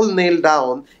it all nailed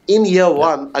down in year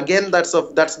 1, again,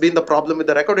 that's been the problem with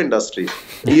the record industry.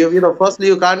 Firstly,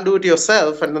 you can't do it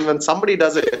yourself, and then when somebody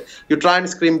does it, you try and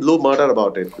scream blue murder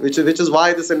about it, which is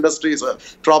why this industry is a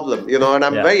problem. And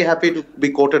I'm very happy to be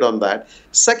quoted on that.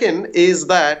 Second is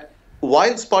that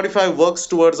while Spotify works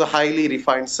towards a highly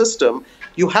refined system,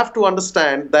 you have to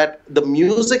understand that the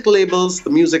music labels, the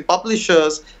music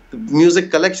publishers, the music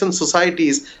collection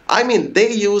societies, I mean, they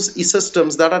use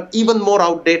systems that are even more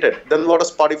outdated than what a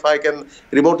Spotify can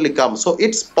remotely come. So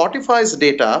it's Spotify's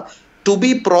data to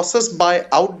be processed by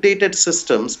outdated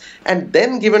systems and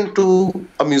then given to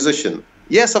a musician.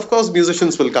 Yes, of course,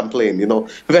 musicians will complain,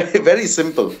 very, very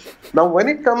simple. Now, when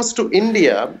it comes to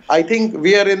India, I think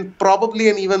we are in probably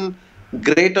an even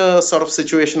greater sort of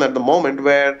situation at the moment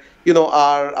where,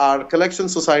 our collection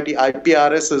society,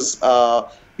 IPRS, is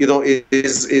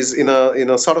in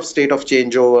a sort of state of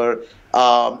changeover.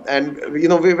 And,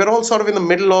 we're all sort of in the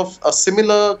middle of a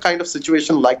similar kind of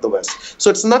situation like the West. So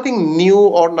it's nothing new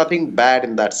or nothing bad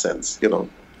in that sense,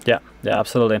 Yeah,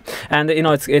 absolutely. And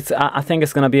it's I think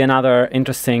it's going to be another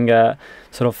interesting year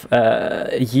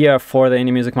for the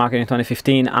indie music market in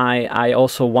 2015. I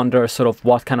also wonder sort of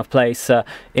what kind of place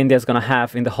India is going to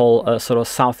have in the whole sort of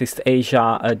Southeast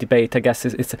Asia debate. I guess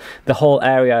it's the whole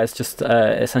area is just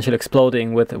essentially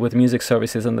exploding with music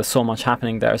services, and there's so much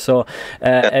happening there. So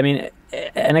I mean,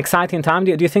 an exciting time.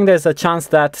 Do you think there's a chance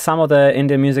that some of the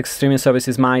Indian music streaming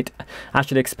services might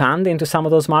actually expand into some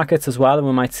of those markets as well, and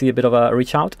we might see a bit of a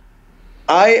reach out?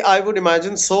 I would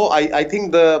imagine so. I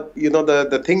think the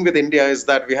thing with India is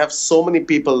that we have so many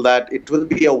people that it will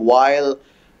be a while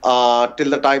till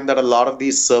the time that a lot of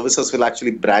these services will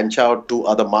actually branch out to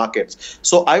other markets.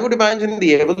 So I would imagine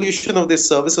the evolution of these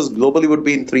services globally would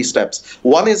be in 3 steps.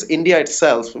 One is India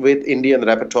itself with Indian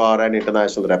repertoire and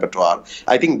international repertoire.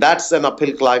 I think that's an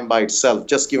uphill climb by itself,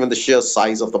 just given the sheer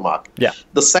size of the market. Yeah.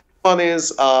 The second one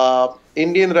is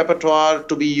Indian repertoire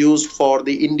to be used for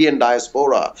the Indian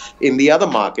diaspora in the other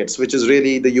markets, which is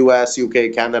really the US,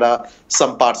 UK, Canada,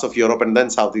 some parts of Europe, and then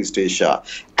Southeast Asia.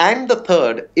 And the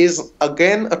third is,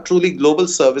 again, a truly global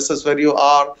services where you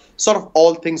are sort of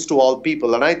all things to all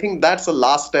people. And I think that's the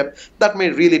last step that may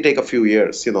really take a few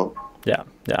years, Yeah,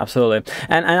 absolutely.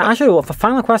 And actually, for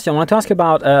final question, I want to ask you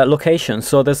about locations.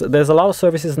 So there's a lot of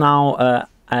services now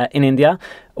in India.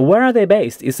 Where are they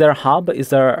based? Is there a hub? Is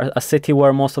there a city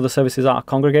where most of the services are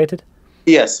congregated?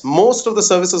 Yes, most of the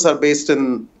services are based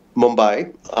in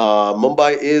Mumbai.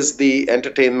 Mumbai is the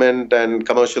entertainment and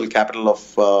commercial capital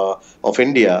of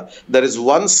India. There is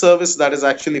one service that is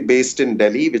actually based in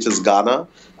Delhi, which is Ghana.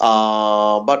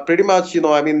 But pretty much,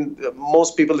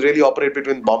 most people really operate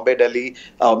between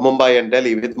Mumbai and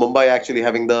Delhi, with Mumbai actually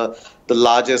having the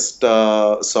largest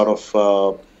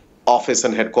office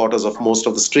and headquarters of most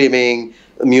of the streaming,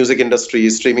 music industry,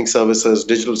 streaming services,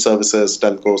 digital services,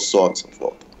 telcos, so on and so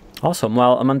forth. Awesome.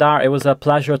 Well, Mandar, it was a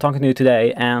pleasure talking to you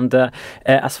today. And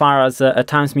as far as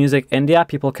Times Music India,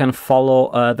 people can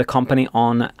follow the company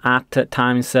on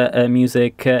 @Times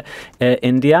Music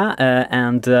India,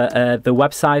 and the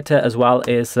website as well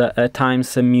is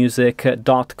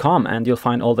timesmusic.com, and you'll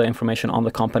find all the information on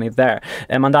the company there.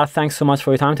 Mandar, thanks so much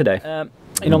for your time today.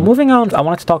 Moving on, I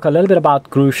wanted to talk a little bit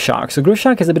about Grooveshark. So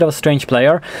Grooveshark is a bit of a strange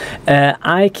player.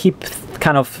 I keep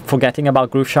kind of forgetting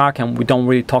about Grooveshark, and we don't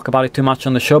really talk about it too much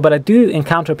on the show, but I do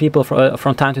encounter people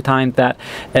from time to time that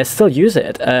still use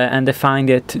it, and they find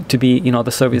it to be,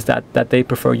 the service that they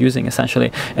prefer using,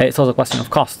 essentially. It's also a question of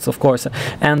costs, of course.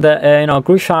 And,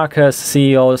 Grooveshark's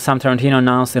CEO, Sam Tarantino,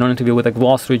 announced in an interview with the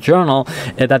Wall Street Journal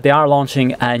that they are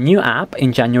launching a new app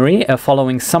in January,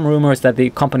 following some rumors that the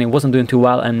company wasn't doing too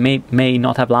well and may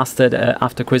not have lasted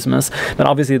after Christmas. But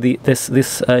obviously this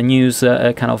news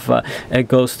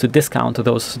goes to discount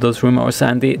those rumors.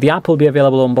 And the app will be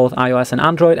available on both iOS and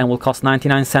Android, and will cost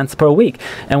 99 cents per week,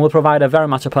 and will provide a very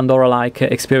much a Pandora-like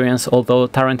experience, although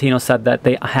Tarantino said that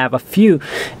they have a few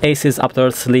aces up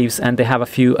their sleeves, and they have a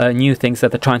few new things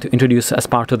that they're trying to introduce as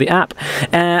part of the app.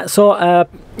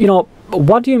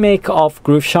 What do you make of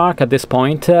Grooveshark at this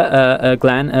point,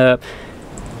 Glenn?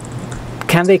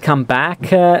 Can they come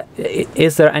back?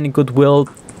 Is there any goodwill,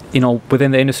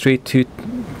 within the industry to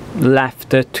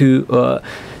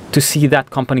see that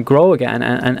company grow again,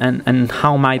 and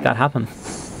how might that happen?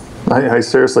 I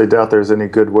seriously doubt there's any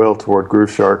goodwill toward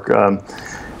Grooveshark.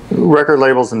 Record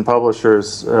labels and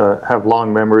publishers have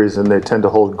long memories, and they tend to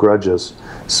hold grudges.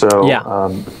 So yeah.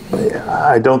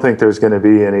 I don't think there's going to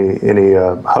be any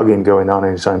hugging going on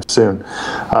anytime soon.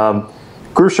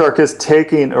 Grooveshark is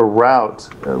taking a route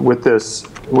with this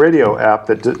radio app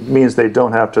that means they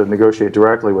don't have to negotiate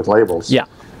directly with labels. Yeah.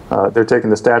 They're taking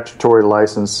the statutory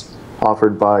license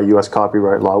offered by U.S.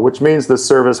 copyright law, which means the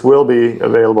service will be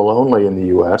available only in the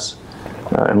U.S.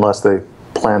 Unless they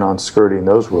plan on skirting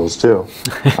those rules too.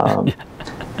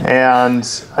 And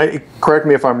correct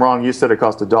me if I'm wrong. You said it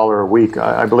cost $1 a week.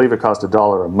 I believe it cost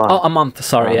 $1 a month. Oh, a month.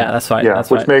 Sorry, yeah, that's right. Yeah,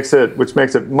 that's which makes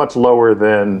it much lower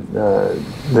than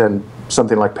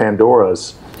something like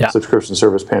Pandora's subscription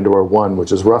service, Pandora One,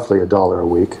 which is roughly $1 a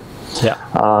week. Yeah.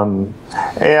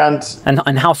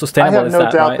 And how sustainable is that? I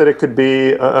have no doubt that it could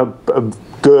be a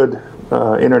good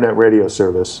internet radio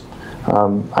service.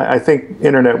 I think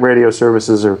internet radio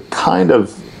services are kind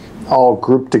of all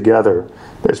grouped together.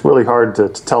 It's really hard to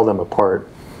tell them apart.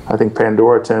 I think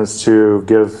Pandora tends to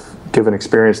give an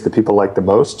experience that people like the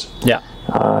most. Yeah.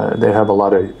 They have a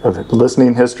lot of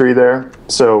listening history there,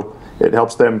 so it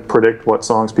helps them predict what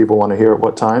songs people want to hear at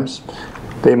what times.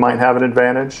 They might have an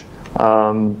advantage.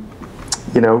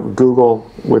 Google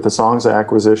with the Songs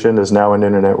acquisition is now in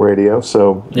internet radio,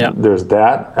 so there's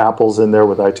that. Apple's in there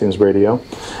with iTunes Radio.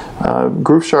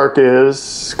 Grooveshark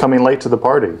is coming late to the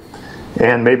party,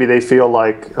 and maybe they feel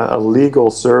like a legal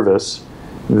service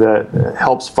that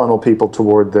helps funnel people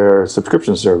toward their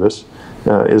subscription service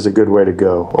is a good way to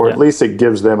go, or at least it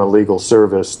gives them a legal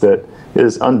service that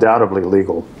is undoubtedly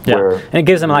legal. Yeah, where and it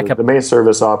gives them like the main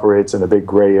service operates in a big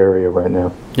gray area right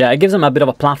now. Yeah, it gives them a bit of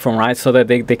a platform, right? So that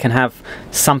they can have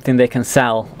something they can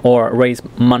sell or raise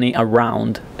money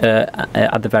around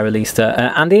at the very least.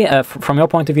 Andy, from your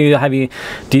point of view,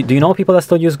 do you know people that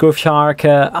still use Grooveshark?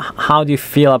 How do you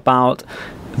feel about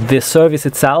the service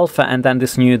itself, and then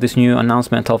this new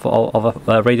announcement of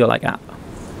a radio-like app?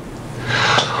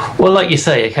 Well, like you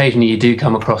say, occasionally you do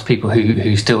come across people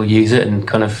who still use it and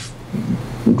kind of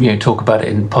talk about it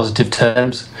in positive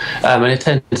terms. And it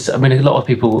tends, a lot of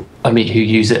people I meet who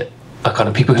use it are kind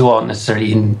of people who aren't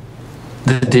necessarily in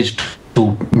the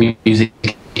digital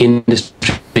music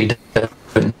industry.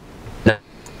 They're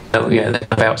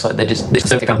outside. They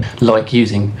kind of like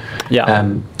using.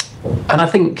 Yeah. And I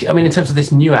think, in terms of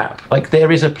this new app, like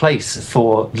there is a place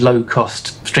for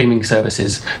low-cost streaming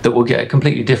services that will get a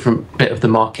completely different bit of the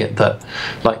market that,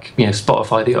 like,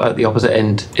 Spotify, the opposite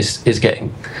end, is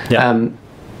getting. Yeah.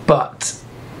 But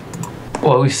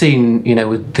we've seen,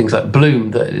 with things like Bloom,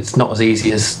 that it's not as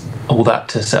easy as all that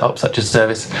to set up such a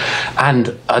service.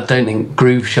 And I don't think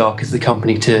Grooveshark is the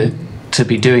company to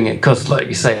be doing it, because, like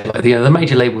you say, like the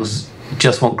major labels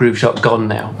just want Grooveshark gone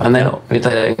now, and they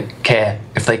don't care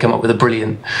if they come up with a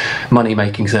brilliant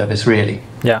money-making service, really.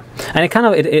 Yeah, and it kind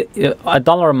of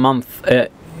 $1 a month.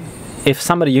 If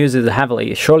somebody uses it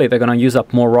heavily, surely they're going to use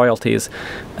up more royalties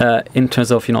in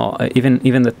terms of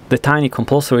even the tiny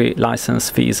compulsory license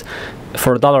fees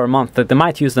for $1 a month. That they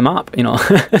might use them up,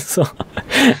 So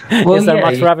is there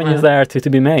much revenue there to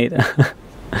be made?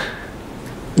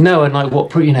 No, and like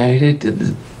what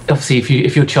obviously,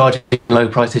 if you're charging low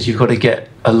prices, you've got to get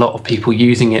a lot of people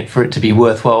using it for it to be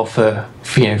worthwhile for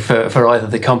either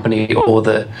the company or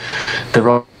the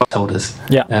rights holders.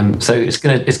 Yeah. So it's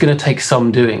gonna take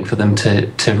some doing for them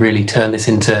to really turn this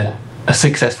into a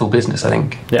successful business, I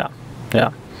think. Yeah.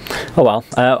 Yeah. Oh well,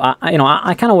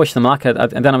 I kind of wish them luck. At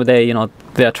the end of the day,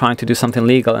 they're trying to do something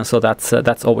legal, and so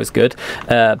that's always good.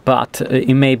 But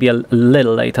it may be a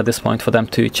little late at this point for them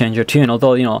to change their tune.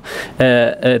 Although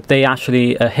they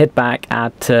actually hit back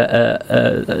at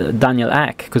Daniel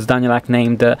Ek, because Daniel Ek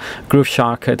named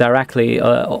Grooveshark directly,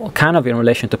 kind of in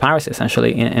relation to Piracy,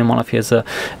 essentially, in one of his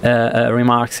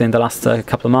remarks in the last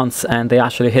couple of months, and they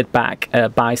actually hit back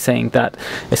by saying that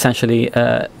essentially,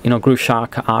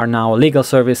 Grooveshark are now a legal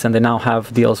service, and they now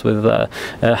have deals with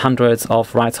hundreds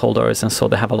of rights holders, and so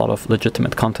they have a lot of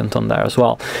legitimate content on there as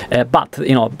well. But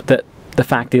the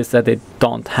fact is that they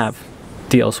don't have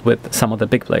deals with some of the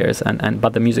big players,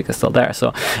 but the music is still there.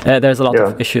 So there's a lot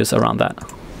of issues around that.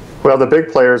 Well, the big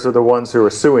players are the ones who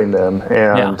are suing them,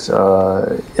 and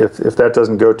if that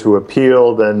doesn't go to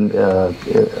appeal, then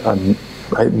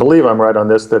I believe I'm right on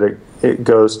this, that it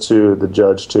goes to the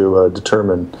judge to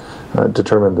determine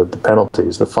the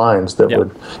penalties, the fines that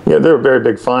would. There are very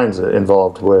big fines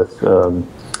involved with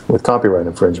copyright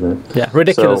infringement. Yeah,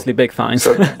 ridiculously big fines.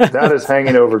 So that is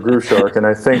hanging over Grooveshark, and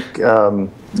I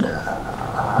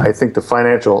think the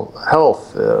financial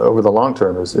health over the long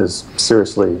term is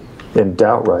seriously in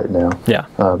doubt right now. Yeah.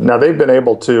 Now they've been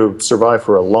able to survive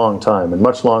for a long time, and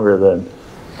much longer than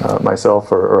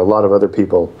myself or a lot of other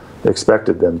people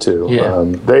expected them to. Yeah.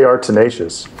 They are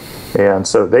tenacious, and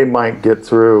so they might get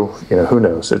through. Who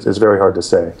knows? It's very hard to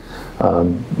say.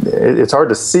 It's hard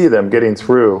to see them getting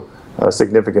through a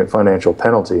significant financial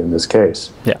penalty in this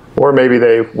case. Yeah. Or maybe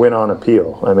they win on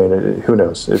appeal. Who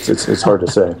knows? It's hard to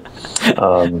say.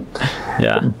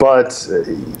 Yeah. But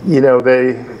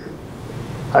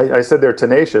I said they're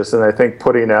tenacious, and I think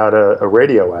putting out a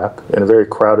radio app in a very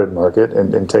crowded market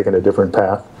and taking a different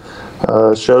path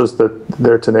shows that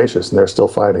they're tenacious and they're still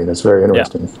fighting. It's very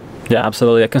interesting. Yeah,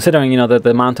 absolutely. Considering the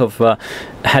amount of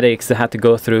headaches they had to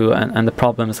go through and the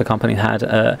problems the company had,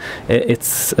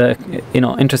 it's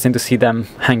interesting to see them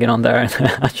hanging on there and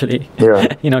actually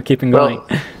keeping going.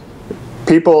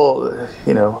 People,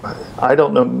 I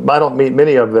don't meet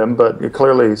many of them, but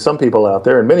clearly some people out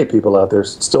there and many people out there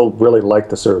still really like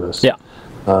the service. Yeah.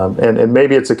 And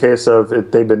maybe it's a case of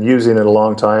they've been using it a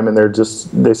long time and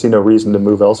they see no reason to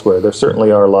move elsewhere. There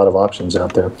certainly are a lot of options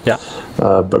out there. Yeah.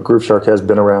 But Grooveshark has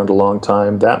been around a long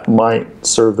time. That might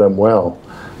serve them well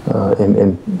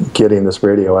in getting this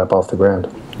radio app off the ground.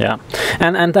 Yeah,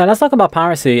 and let's talk about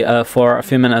Piracy for a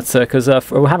few minutes, because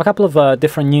we have a couple of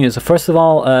different news. First of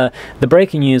all, the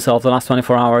breaking news of the last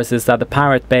 24 hours is that the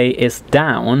Pirate Bay is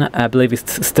down. I believe it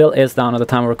still is down at the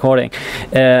time of recording.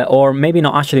 Or maybe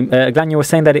not, actually. Glenn, you were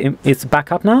saying that it's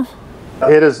back up now?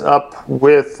 It is up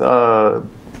with a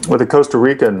Costa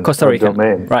Rican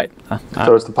domain. Right.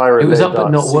 So it's the Pirate Bay. It was up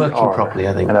but not working properly,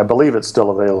 I think. And I believe it's still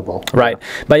available. Right.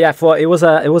 But yeah, it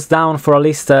was down for at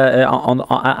least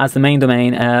as the main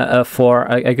domain for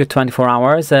a good 24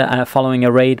 hours following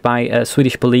a raid by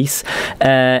Swedish police,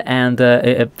 and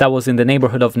that was in the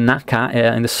neighborhood of Nacka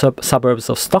in the suburbs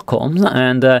of Stockholm.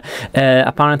 And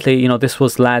apparently, this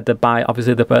was led by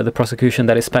obviously the prosecution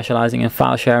that is specializing in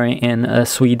file sharing in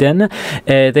Sweden.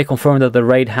 They confirmed that the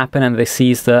raid happened and they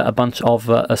seized a bunch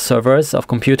of servers of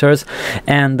computers,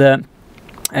 and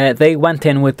they went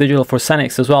in with digital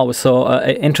forensics as well. So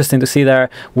interesting to see there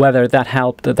whether that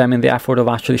helped them in the effort of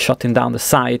actually shutting down the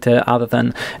site, other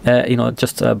than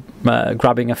just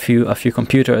grabbing a few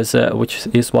computers, which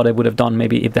is what they would have done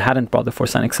maybe if they hadn't brought the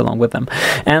forensics along with them.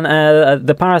 And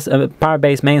the Pirate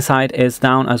Bay's main site is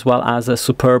down, as well as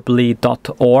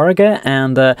superbly.org.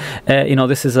 And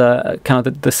this is a kind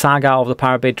of the saga of the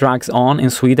Pirate Bay drags on in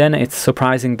Sweden. It's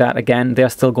surprising that again they're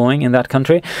still going in that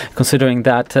country, considering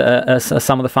that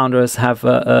some of the founders have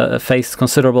faced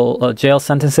considerable jail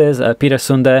sentences. Peter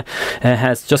Sunde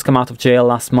has just come out of jail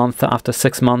last month after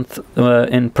 6 months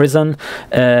in prison,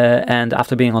 and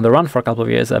after being on the run for a couple of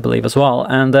years, I believe, as well.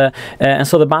 And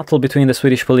so the battle between the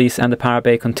Swedish police and the Pirate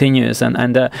Bay continues. And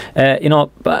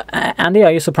Andy,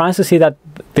 are you surprised to see that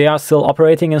they are still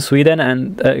operating in Sweden,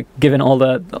 and given all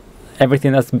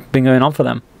everything that's been going on for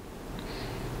them?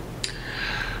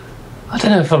 I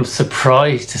don't know if I'm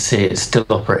surprised to see it still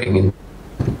operating in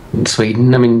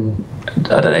Sweden. I mean,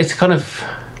 I don't know, it's kind of,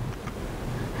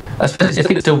 I suppose the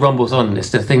thing that still rumbles on. It's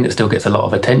the thing that still gets a lot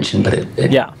of attention, but I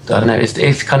don't know,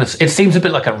 it's kind of, it seems a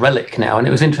bit like a relic now. And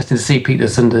it was interesting to see Peter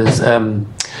Sunder's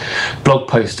blog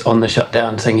post on the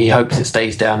shutdown, saying he hopes it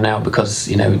stays down now because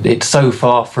it's so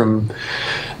far from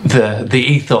the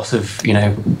ethos of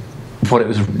what it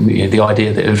was, the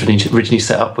idea that it was originally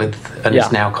set up with, and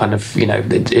it's now kind of,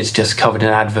 it's just covered in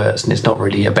adverts, and it's not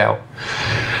really about,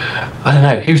 I don't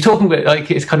know. He was talking about, like,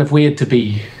 it's kind of weird to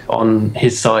be on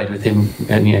his side with him,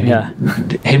 and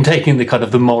him taking the kind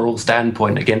of the moral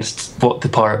standpoint against what the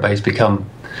Pirate Bay's become.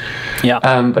 Yeah.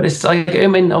 But it's like, I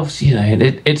mean, obviously,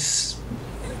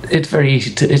 it's very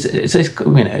easy to, it's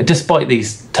despite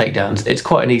these takedowns, it's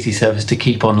quite an easy service to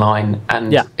keep online,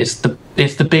 and it's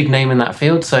the big name in that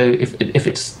field. So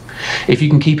if you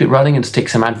can keep it running and stick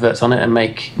some adverts on it and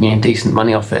make decent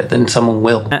money off it, then someone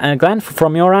will. And Glenn,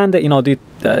 from your end,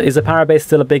 is the Pirate Bay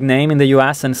still a big name in the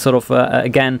US and sort of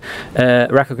again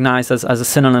recognized as a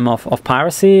synonym of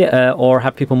piracy, or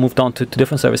have people moved on to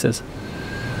different services?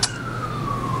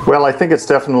 Well, I think it's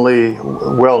definitely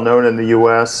well known in the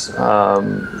U.S.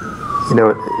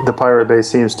 The Pirate Bay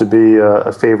seems to be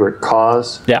a favorite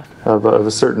cause of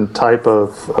a certain type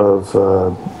of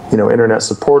internet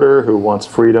supporter who wants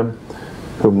freedom,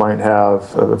 who might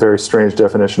have a very strange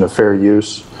definition of fair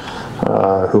use,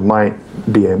 who might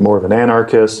be more of an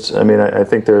anarchist. I mean, I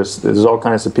think there's all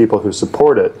kinds of people who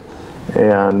support it,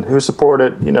 and who support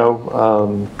it,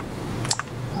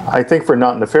 I think for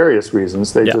not nefarious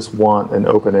reasons. They just want an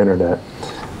open internet.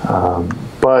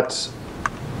 But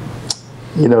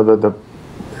the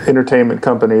entertainment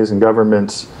companies and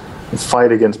governments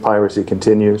fight against piracy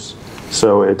continues.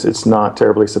 So it's not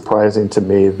terribly surprising to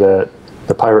me that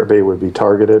the Pirate Bay would be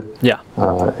targeted. Yeah.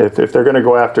 If they're going to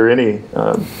go after any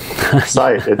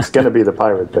site, it's going to be the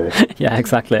Pirate Bay. Yeah,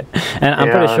 exactly. And I'm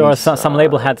pretty sure some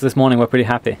label heads this morning were pretty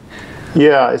happy.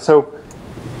 Yeah.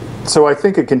 So I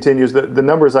think it continues. The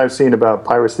numbers I've seen about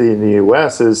piracy in the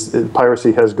U.S. is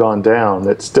piracy has gone down.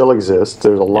 It still exists.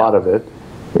 There's a lot of it.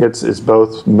 It's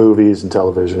both movies and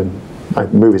television,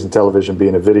 movies and television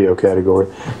being a video category,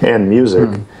 and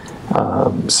music.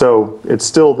 So it's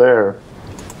still there.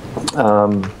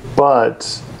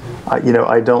 But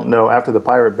I don't know. After the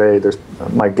Pirate Bay,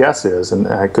 my guess is, and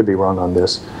I could be wrong on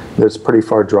this, there's pretty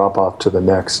far drop off to the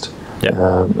next.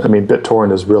 Yeah. I mean,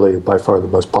 BitTorrent is really by far the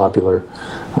most popular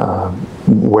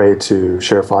way to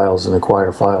share files and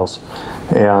acquire files.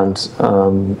 And,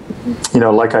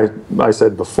 like I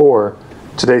said before,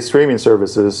 today's streaming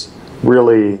services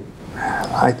really,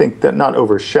 I think, that not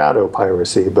overshadow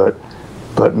piracy, but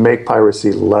make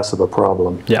piracy less of a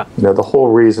problem. Yeah. The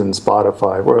whole reason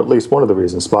Spotify, or at least one of the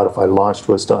reasons Spotify launched,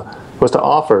 was to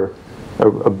offer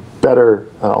a better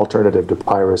alternative to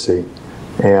piracy.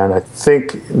 And I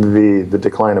think the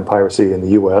decline in piracy in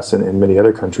the U.S. and in many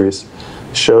other countries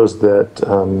shows that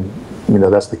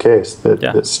that's the case,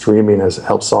 that streaming has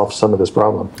helped solve some of this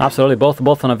problem. Absolutely,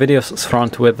 both on a video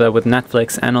front with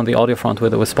Netflix and on the audio front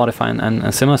with Spotify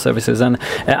and similar services. And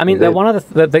I mean, one of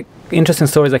the interesting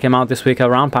stories that came out this week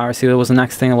around piracy, that was the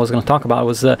next thing I was going to talk about,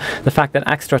 was the fact that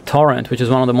Extra Torrent, which is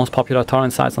one of the most popular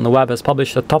torrent sites on the web, has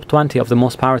published the top 20 of the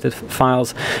most pirated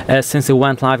files since it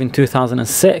went live in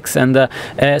 2006. And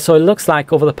so it looks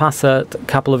like over the past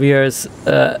couple of years,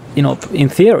 in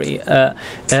theory,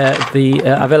 the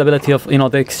availability of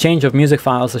the exchange of music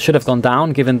files should have gone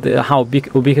down, given how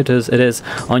ubiquitous it is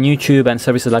on YouTube and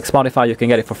services like Spotify. You can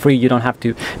get it for free. You don't have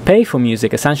to pay for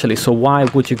music, essentially. So why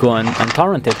would you go and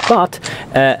torrent it? But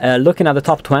looking at the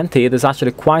top 20, there's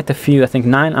actually quite a few. I think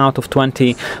 9 out of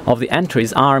 20 of the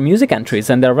entries are music entries,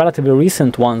 and they're relatively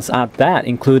recent ones at that,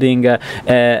 including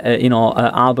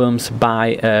albums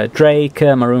by Drake,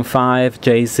 Maroon 5,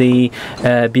 Jay-Z,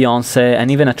 Beyonce,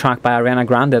 and even a track by Ariana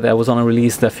Grande that was only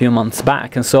released a few months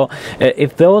back. And so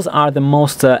if those are the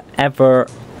most ever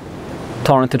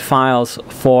torrented files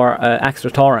for Extra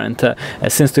Torrent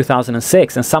since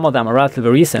 2006, and some of them are relatively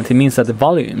recent, it means that the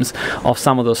volumes of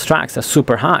some of those tracks are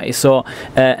super high. So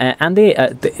Andy,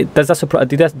 did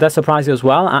that surprise you as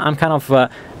well? I'm kind of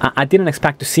I didn't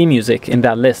expect to see music in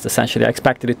that list. Essentially, I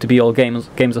expected it to be all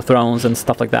Games of Thrones and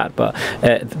stuff like that, but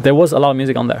there was a lot of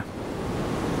music on there.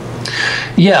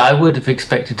 Yeah, I would have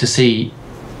expected to see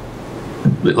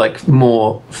like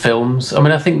more films. I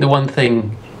mean, I think the one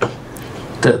thing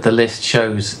that the list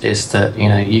shows is that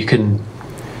you can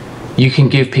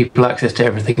give people access to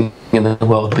everything in the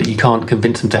world, but you can't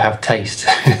convince them to have taste.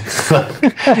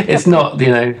 It's not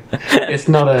it's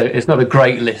not a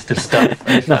great list of stuff.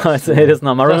 No, it is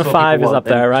not. Maroon 5 is up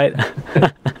there, right?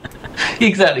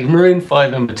 Exactly, Maroon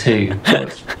 5 number 2.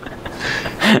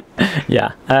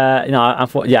 Yeah,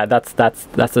 that's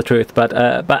the truth. But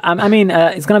I mean,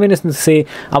 it's gonna be interesting to see.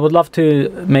 I would love to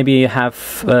maybe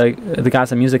have the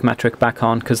guys at Music Metric back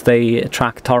on, because they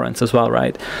track torrents as well,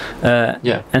 right?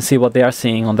 And see what they are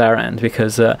seeing on their end,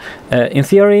 because in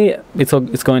theory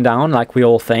it's going down like we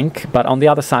all think. But on the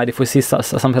other side, if we see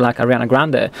something like Ariana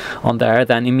Grande on there,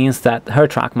 then it means that her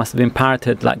track must have been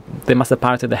pirated. Like they must have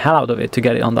pirated the hell out of it to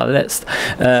get it on that list.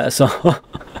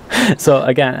 So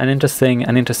again, an interesting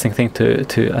thing to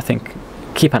I think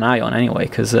keep an eye on anyway,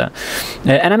 because and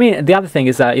I mean, the other thing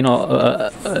is that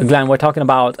Glenn, we're talking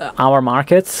about our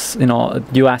markets,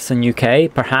 US and UK.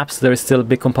 Perhaps there is still a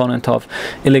big component of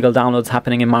illegal downloads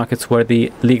happening in markets where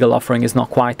the legal offering is not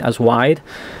quite as wide.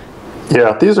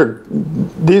 Yeah, these are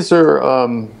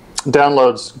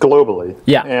downloads globally.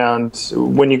 Yeah, and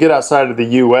when you get outside of the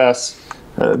US,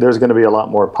 there's going to be a lot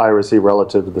more piracy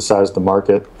relative to the size of the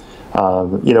market.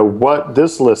 What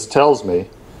this list tells me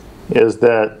is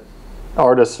that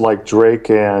artists like Drake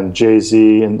and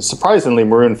Jay-Z, and surprisingly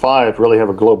Maroon 5, really have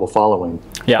a global following.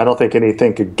 Yeah. I don't think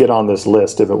anything could get on this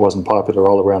list if it wasn't popular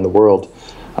all around the world.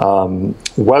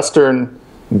 Western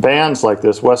bands like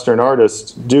this, Western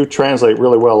artists, do translate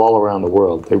really well all around the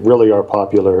world. They really are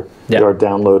popular. Yeah. They are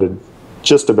downloaded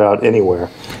just about anywhere.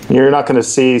 You're not going to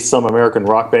see some American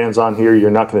rock bands on here. You're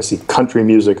not going to see country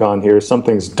music on here. Some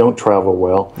things don't travel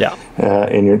well. Yeah.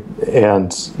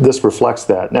 And this reflects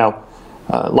that. Now,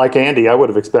 like Andy, I would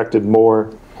have expected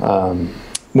more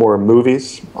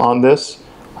movies on this.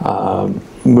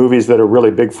 Movies that are really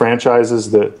big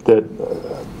franchises that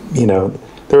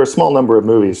there are a small number of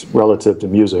movies relative to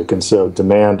music, and so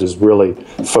demand is really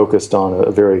focused on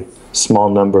a very small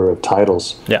number of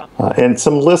titles. Yeah. And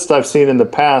some lists I've seen in the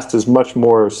past is much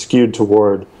more skewed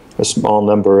toward a small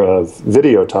number of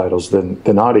video titles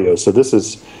than audio. So this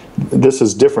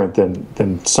is different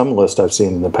than some lists I've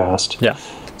seen in the past. Yeah.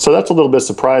 So that's a little bit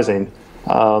surprising.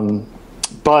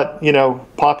 But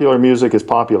popular music is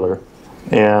popular.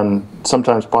 And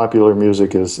sometimes popular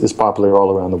music is popular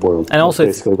all around the world. And also,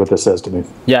 that's basically what this says to me.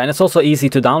 Yeah, and it's also easy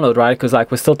to download, right? Because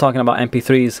we're still talking about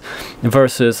MP3s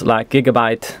versus like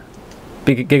gigabyte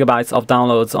big gigabytes of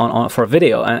downloads on for a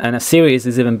video, and a series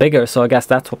is even bigger. So I guess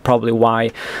that's probably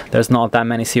why there's not that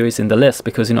many series in the list,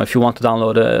 because if you want to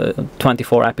download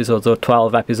 24 episodes or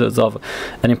 12 episodes of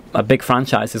a big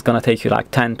franchise, it's going to take you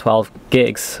like 10-12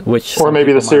 gigs, which or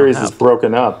maybe the series is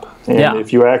broken up, and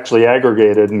if you actually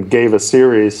aggregated and gave a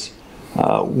series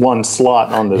one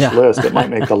slot on this list, it might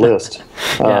make the list.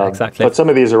 Yeah, exactly. But some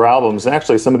of these are albums, and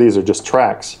actually some of these are just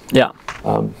tracks. Yeah.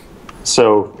 I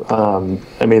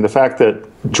mean, the fact that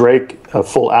Drake, a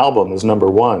full album, is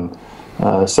 #1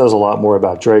 says a lot more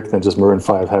about Drake than just Maroon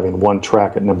 5 having one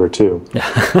track at #2.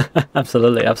 Yeah,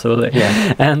 absolutely.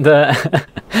 Yeah. And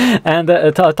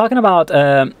talking about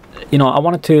I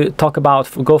wanted to talk about,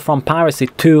 go from piracy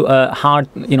to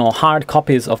hard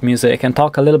copies of music, and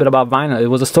talk a little bit about vinyl. It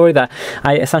was a story that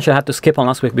I essentially had to skip on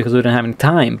last week because we didn't have any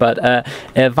time, but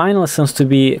vinyl seems to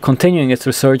be continuing its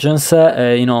resurgence.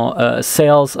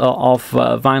 Sales of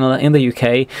vinyl in the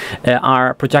UK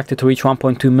are projected to reach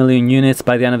 1.2 million units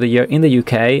by the end of the year in the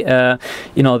UK.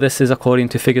 This is according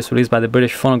to figures released by the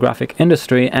British phonographic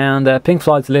industry, and Pink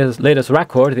Floyd's latest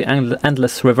record, The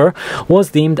Endless River, was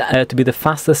deemed to be the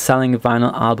fastest selling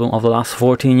vinyl album of the last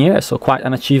 14 years, so quite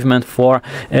an achievement for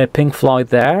Pink Floyd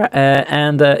there.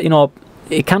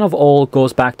 It kind of all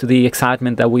goes back to the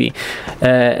excitement that we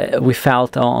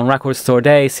felt on Record Store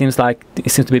Day. It seems to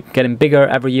be getting bigger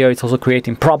every year. It's also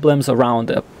creating problems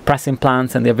around pressing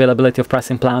plants and the availability of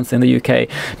pressing plants in the UK,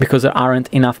 because there aren't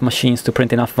enough machines to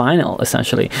print enough vinyl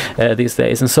essentially these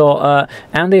days. And so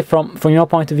Andy, from your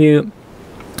point of view,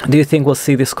 do you think we'll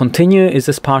see this continue? Is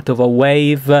this part of a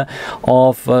wave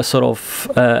of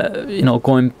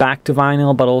going back to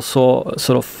vinyl, but also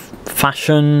sort of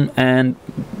fashion, and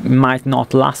might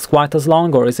not last quite as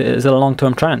long, or is it a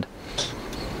long-term trend?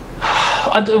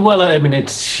 Well, I mean,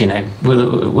 it's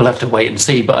we'll have to wait and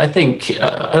see, but I think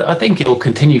it will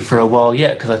continue for a while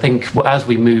yet, because I think as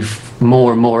we move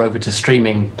more and more over to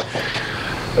streaming,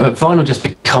 vinyl just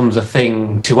becomes a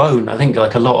thing to own. I think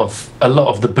like a lot of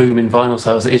the boom in vinyl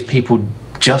sales is people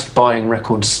just buying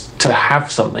records to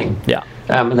have something. Yeah.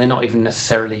 And they're not even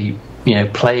necessarily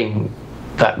playing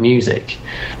that music.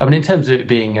 I mean, in terms of it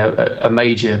being a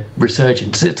major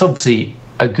resurgence, it's obviously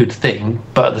a good thing,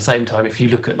 but at the same time, if you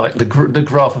look at like the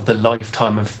graph of the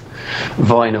lifetime of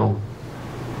vinyl,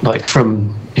 like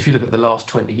if you look at the last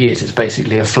 20 years, it's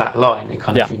basically a flat line. It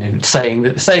kind of saying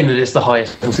that it's the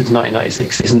highest since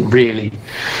 1996 isn't really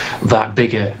that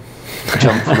big a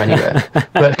jump from anywhere.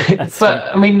 But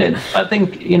I mean, I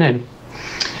think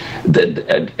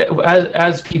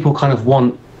as people kind of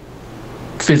want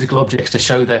physical objects to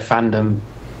show their fandom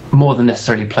more than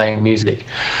necessarily playing music,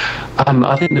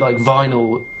 I think that like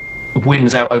vinyl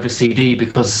wins out over CD,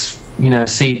 because I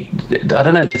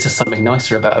don't know, there's just something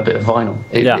nicer about a bit of vinyl.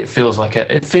 It feels like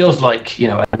a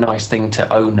nice thing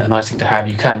to own, a nice thing to have.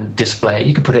 You can display it,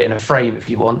 you can put it in a frame if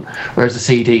you want, whereas a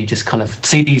CD just kind of,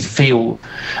 CDs feel,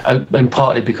 and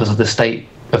partly because of the state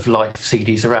of life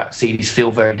CDs are at, CDs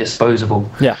feel very disposable.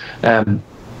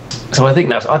 So I think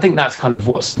that's kind of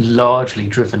what's largely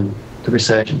driven the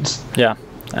resurgence.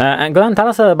 And Glenn, tell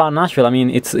us about Nashville. I mean,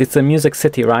 it's a music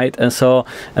city, right? And so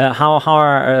how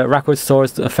are record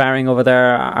stores faring over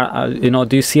there?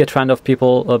 Do you see a trend of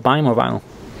people buying more vinyl?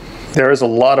 There is a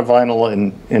lot of vinyl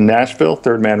in Nashville.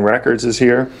 Third Man Records is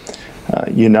here.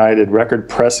 United Record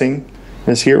Pressing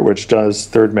is here, which does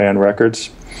Third Man Records.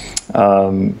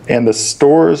 And the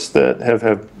stores that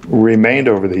have remained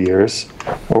over the years,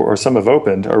 or some have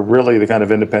opened, are really the kind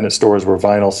of independent stores where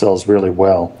vinyl sells really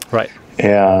well. Right.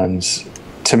 And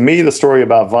to me, the story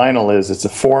about vinyl is it's a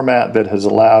format that has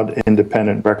allowed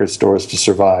independent record stores to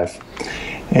survive.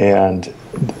 And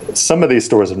some of these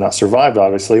stores have not survived,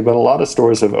 obviously, but a lot of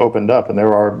stores have opened up, and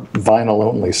there are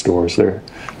vinyl-only stores. There's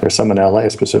some in LA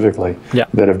specifically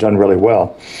that have done really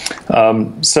well.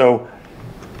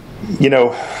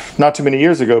 Not too many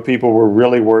years ago, people were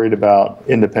really worried about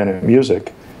independent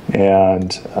music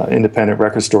and independent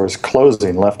record stores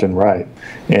closing left and right.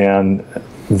 And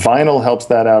vinyl helps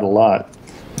that out a lot.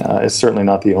 It's certainly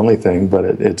not the only thing, but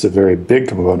it's a very big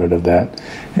component of that.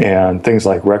 And things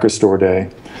like Record Store Day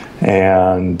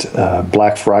and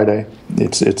Black Friday,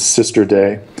 its sister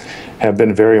day, have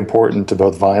been very important to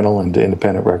both vinyl and to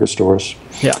independent record stores.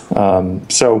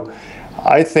 So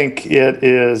I think it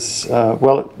is,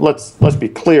 let's be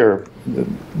clear,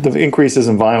 the increases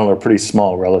in vinyl are pretty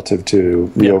small relative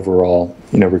to the overall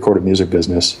recorded music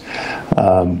business.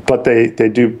 But they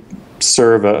do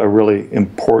serve a really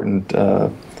important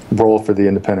role for the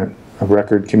independent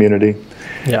record community.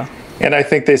 And I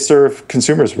think they serve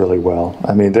consumers really well.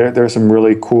 I mean, there are some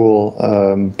really cool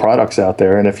products out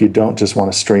there, and if you don't just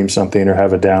want to stream something or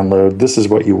have a download, this is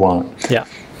what you want.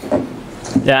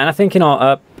 Yeah, and I think,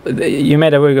 you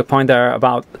made a very good point there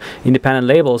about independent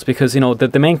labels, because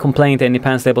the main complaint that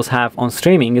independent labels have on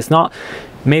streaming is not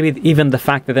maybe even the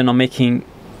fact that they're not making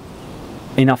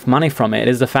enough money from it,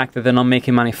 is the fact that they're not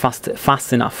making money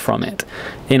fast enough from it.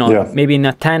 Maybe in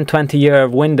a 10-20 year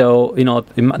window,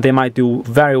 they might do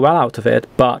very well out of it,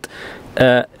 but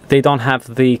they don't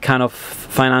have the kind of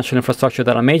financial infrastructure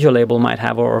that a major label might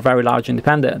have, or a very large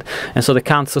independent, and so they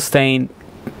can't sustain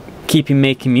keeping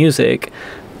making music.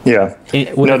 Yeah,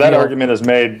 that argument is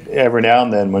made every now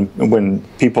and then when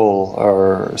people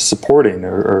are supporting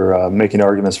or making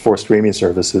arguments for streaming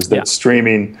services, that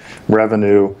streaming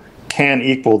revenue can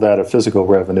equal that of physical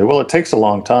revenue. Well, it takes a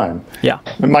long time. Yeah,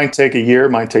 it might take a year,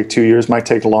 might take 2 years, might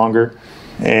take longer.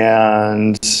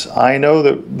 And I know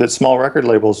that small record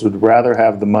labels would rather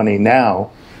have the money now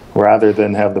rather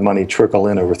than have the money trickle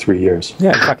in over 3 years.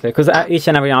 Yeah, exactly, because each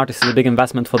and every artist is a big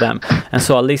investment for them, and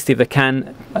so at least if they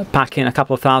can pack in a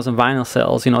couple of thousand vinyl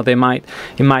sales, it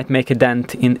might make a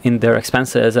dent in their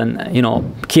expenses, and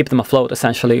keep them afloat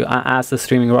essentially as the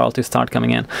streaming royalties start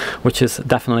coming in, which is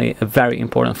definitely very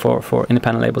important for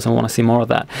independent labels, and we want to see more of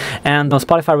that. And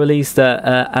Spotify released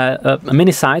a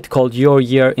mini site called Your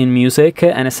Year in Music,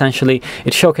 and essentially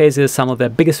it showcases some of the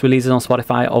biggest releases on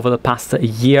Spotify over the past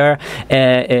year.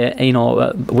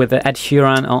 With Ed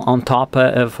Sheeran on top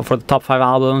for the top 5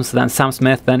 albums, then Sam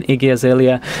Smith, then Iggy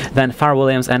Azalea, then Pharrell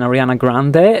Williams and Ariana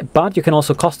Grande. But you can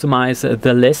also customize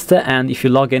the list, and if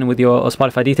you log in with your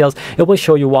Spotify details, it will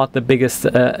show you what the biggest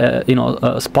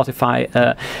Spotify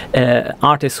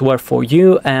artists were for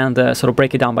you, and sort of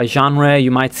break it down by genre. You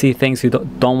might see things you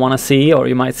don't want to see, or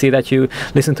you might see that you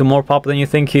listen to more pop than you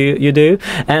think you do,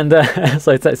 and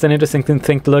so it's an interesting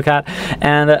thing to look at.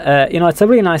 And it's a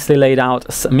really nicely laid out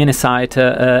mini site,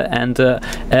 and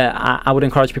I would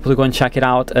encourage people to go and check it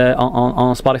out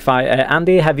on Spotify.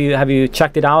 Andy, have you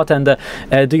checked it out, and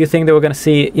do you think that we're going to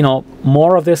see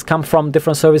more of this come from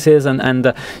different services,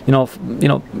 and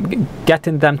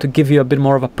getting them to give you a bit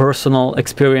more of a personal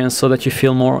experience so that you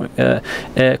feel more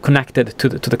connected to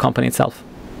the company itself?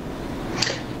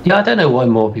 Yeah, I don't know why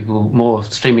more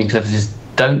streaming services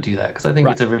don't do that, because I think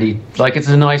it's a really it's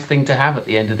a nice thing to have at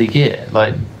the end of the year,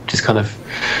 just kind of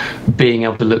being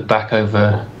able to look back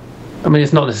over. I mean,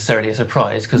 it's not necessarily a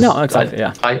surprise, because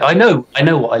I know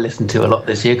what I listened to a lot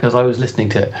this year because I was listening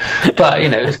to it. But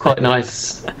it was quite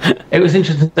nice. It was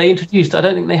interesting. They introduced, I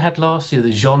don't think they had last year,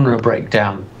 the genre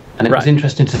breakdown, and it was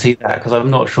interesting to see that, because I'm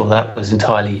not sure that was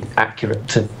entirely accurate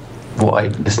to what I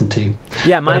listened to.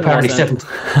 Yeah, mine apparently wasn't.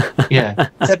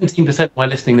 17% of my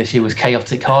listening this year was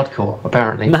chaotic hardcore.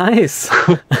 Apparently, nice.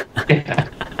 Yeah.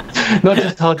 Not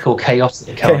just hardcore,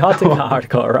 chaotic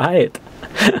hardcore, right?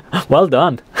 Well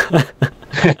done.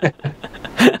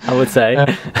 I would say.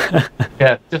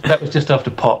 That was just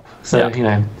after pop, so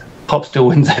pop still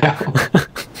wins out.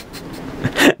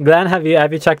 Glenn, have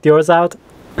you checked yours out?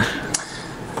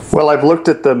 Well, I've looked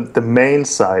at the main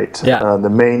site, the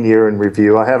main year in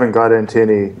review. I haven't got into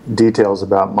any details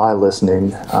about my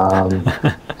listening.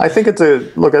 I think it's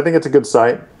a good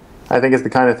site. I think it's the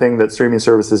kind of thing that streaming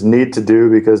services need to do,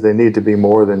 because they need to be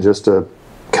more than just a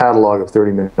catalog of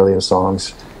 30 million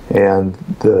songs. And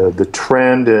the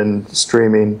trend in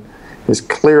streaming is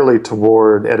clearly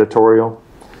toward editorial,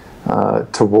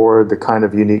 toward the kind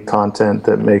of unique content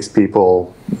that makes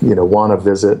people want to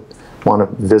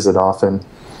visit often.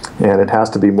 And it has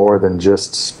to be more than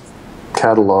just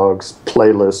catalogs,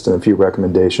 playlists, and a few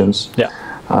recommendations.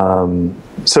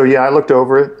 So I looked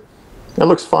over it. It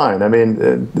looks fine. I mean,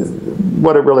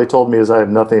 what it really told me is I have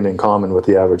nothing in common with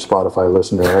the average Spotify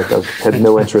listener. I've had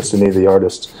no interest in any of the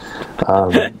artists.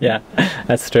 Yeah,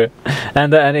 that's true.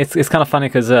 And it's kind of funny,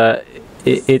 because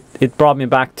it brought me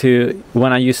back to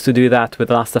when I used to do that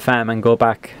with Last.fm and go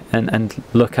back and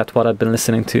look at what I'd been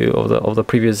listening to over the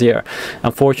previous year.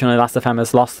 Unfortunately, Last.fm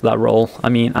has lost that role. I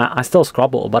mean, I still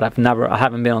scrabble, but I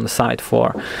haven't been on the site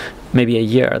for maybe a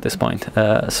year at this point.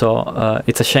 So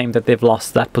it's a shame that they've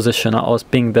lost that position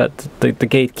of being the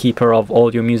gatekeeper of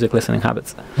all your music listening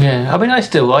habits. Yeah, I mean, I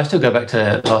still go back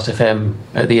to Last.fm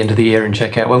at the end of the year and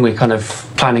check out when we're kind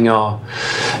of planning our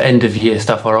end of year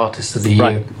stuff, our artists of the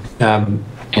year.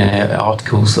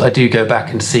 Articles. I do go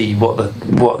back and see what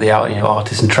the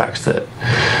artists and tracks that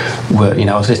were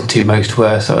I was listening to most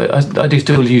were. So I do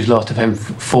still use Last.fm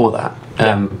for that.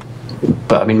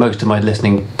 But I mean, most of my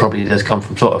listening probably does come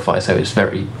from Spotify, so it's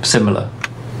very similar.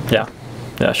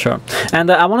 Yeah, sure. And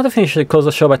I wanted to finish close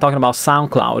the show by talking about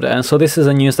SoundCloud. And so this is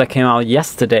a news that came out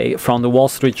yesterday from the Wall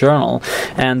Street Journal,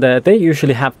 and they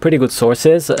usually have pretty good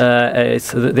sources.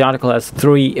 The article has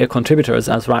 3 contributors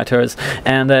as writers,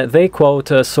 and they quote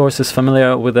sources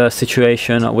familiar with the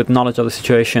situation, with knowledge of the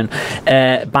situation,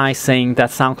 by saying that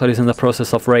SoundCloud is in the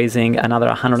process of raising another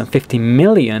 150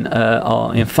 million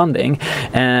in funding,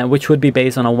 which would be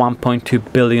based on a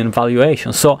 1.2 billion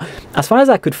valuation. So as far as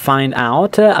I could find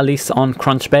out, at least on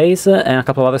Crunchbase and a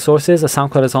couple of other sources,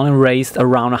 SoundCloud has only raised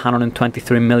around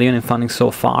 123 million in funding so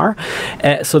far.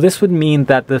 So this would mean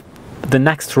that the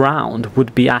next round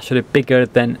would be actually bigger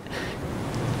than,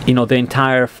 you know, the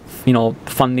entire, you know,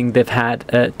 funding they've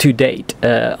had to date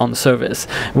on the service,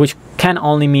 which can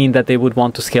only mean that they would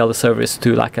want to scale the service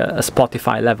to like a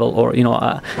Spotify level, or, you know,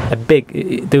 a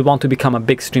big, they want to become a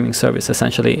big streaming service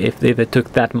essentially if they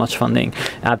took that much funding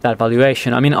at that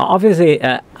valuation. I mean, obviously,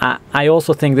 I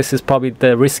also think this is probably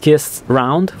the riskiest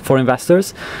round for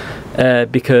investors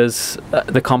because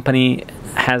the company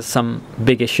has some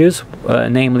big issues,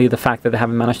 namely the fact that they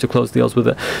haven't managed to close deals with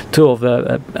 2 of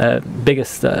the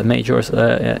biggest majors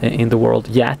in the world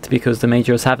yet, because the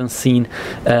majors haven't seen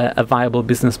a viable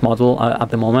business model at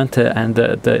the moment, and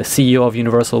the CEO of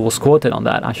Universal was quoted on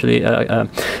that actually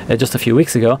just a few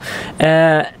weeks ago.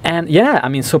 And yeah, I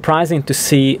mean, surprising to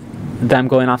see them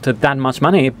going after that much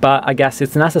money, but I guess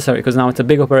it's necessary because now it's a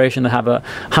big operation to have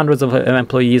hundreds of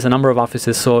employees, a number of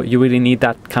offices, so you really need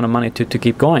that kind of money to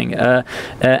keep going.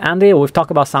 Andy, we've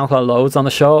talked about SoundCloud loads on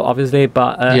the show, obviously,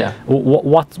 but yeah.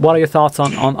 What are your thoughts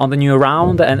on the new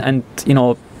round, and you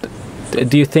know,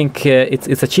 do you think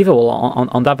it's achievable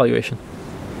on that valuation?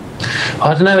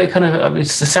 I don't know. It kind of, I mean,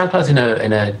 SoundCloud's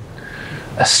in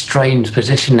a strange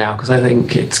position now, because I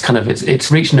think it's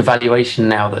reaching a valuation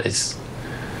now that is,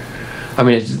 I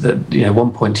mean, you know,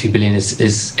 1.2 billion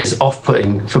is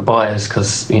off-putting for buyers,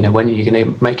 because, you know, when you're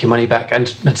going to make your money back, and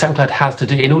SoundCloud has to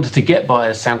do, in order to get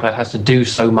buyers, SoundCloud has to do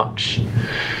so much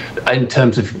in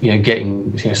terms of, you know,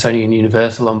 getting, you know, Sony and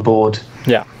Universal on board.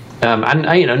 Yeah.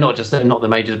 And you know, not the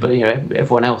majors, but, you know,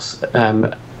 everyone else.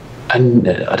 And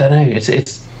I don't know,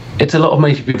 it's a lot of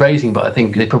money to be raising, but I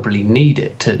think they probably need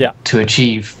it to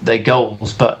achieve their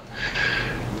goals. But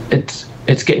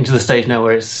it's getting to the stage now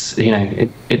where it's, you know,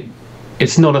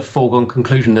 it's not a foregone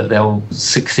conclusion that they'll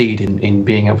succeed in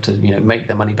being able to, you know, make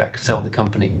their money back, sell the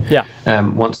company. Yeah.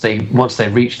 Once they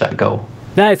reach that goal.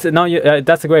 Yeah,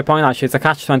 that's a great point. Actually, it's a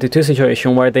catch-22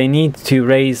 situation where they need to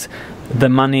raise the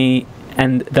money,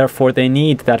 and therefore they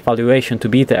need that valuation to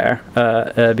be there,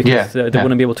 because they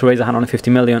wouldn't be able to raise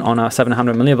 150 million on a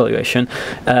 700 million valuation.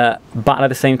 But at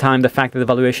the same time, the fact that the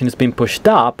valuation is being pushed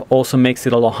up also makes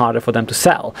it a lot harder for them to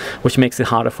sell, which makes it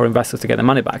harder for investors to get their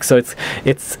money back. So it's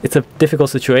a difficult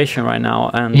situation right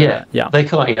now. And they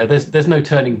can't. You know, there's no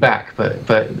turning back.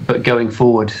 But going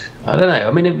forward, I don't know.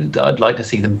 I mean, I'd like to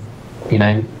see them, you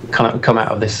know, kind of come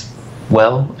out of this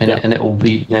well, and it will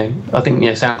be, you know, I think, you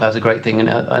know, SoundCloud's a great thing, and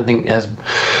I think it has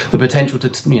the potential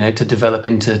to, you know, to develop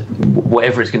into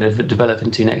whatever it's going to develop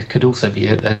into next. Could also be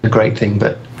a great thing,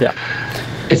 but I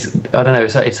don't know,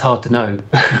 it's hard to know.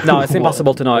 No, it's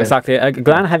impossible to know exactly.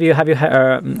 Glenn, have you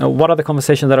what are the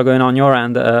conversations that are going on your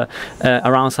end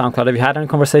around SoundCloud? Have you had any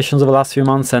conversations over the last few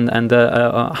months, and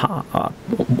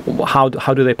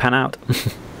how do they pan out?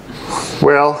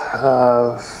 Well,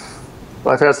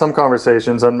 I've had some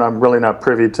conversations. I'm really not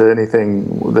privy to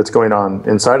anything that's going on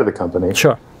inside of the company.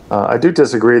 Sure. I do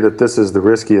disagree that this is the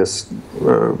riskiest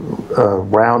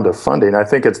round of funding. I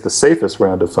think it's the safest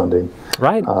round of funding.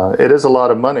 Right. It is a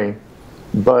lot of money,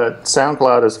 but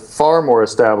SoundCloud is far more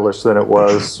established than it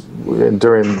was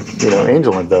during, you know,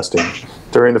 angel investing.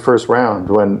 During the first round,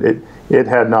 when it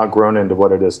had not grown into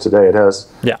what it is today. It has,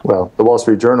 well, the Wall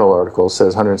Street Journal article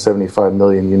says 175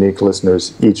 million unique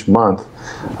listeners each month.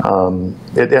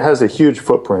 It has a huge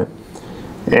footprint.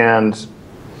 And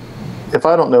if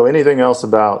I don't know anything else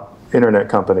about internet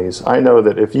companies, I know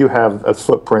that if you have a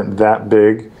footprint that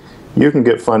big, you can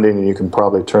get funding and you can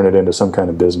probably turn it into some kind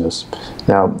of business.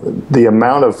 Now, the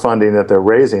amount of funding that they're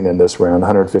raising in this round,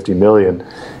 150 million,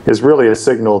 is really a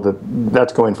signal that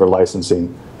that's going for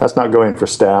licensing. That's not going for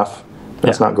staff.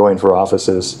 That's not going for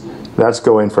offices. That's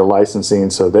going for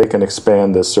licensing so they can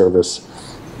expand this service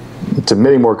to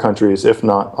many more countries, if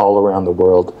not all around the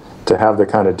world, to have the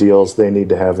kind of deals they need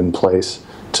to have in place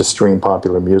to stream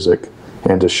popular music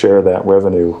and to share that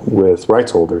revenue with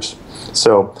rights holders.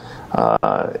 So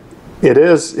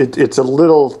it's a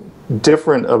little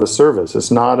different of a service.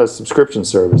 It's not a subscription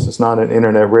service. It's not an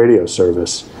internet radio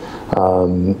service.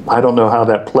 I don't know how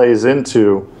that plays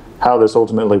into how this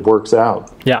ultimately works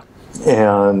out. Yeah.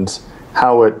 And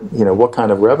how it, what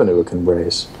kind of revenue it can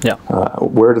raise. Yeah.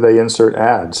 Where do they insert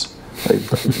ads?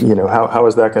 How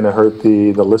is that going to hurt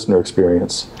the listener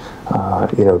experience?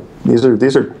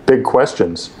 These are big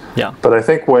questions. Yeah. But I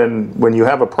think when you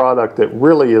have a product that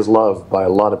really is loved by a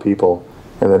lot of people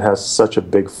and that has such a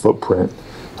big footprint,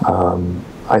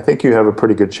 I think you have a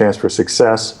pretty good chance for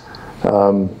success.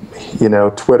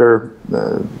 Twitter,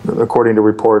 according to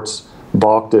reports,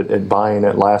 balked at buying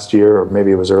it last year, or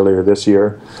maybe it was earlier this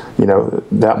year.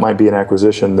 That might be an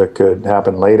acquisition that could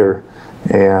happen later.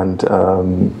 And,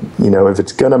 if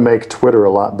it's going to make Twitter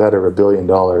a lot better, $1 billion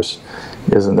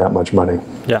isn't that much money.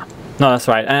 Yeah. No, that's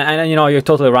right, and you're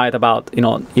totally right about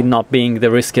it not being the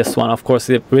riskiest one. Of course,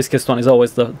 the riskiest one is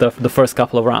always the first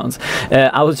couple of rounds.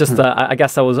 I was just, I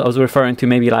guess I was referring to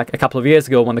maybe like a couple of years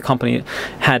ago when the company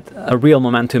had a real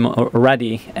momentum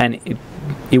already, and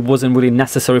it wasn't really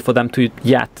necessary for them to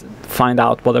yet find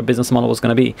out what their business model was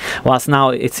going to be. Whilst now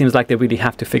it seems like they really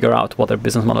have to figure out what their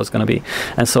business model is going to be,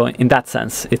 and so in that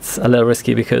sense, it's a little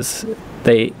risky because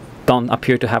they don't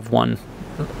appear to have one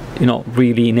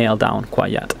really nailed down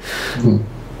quite yet.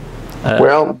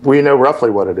 Well, we know roughly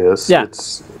what it is. Yeah.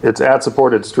 It's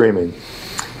ad-supported streaming.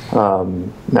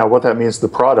 Now, what that means to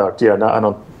the product, I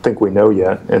don't think we know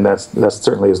yet, and that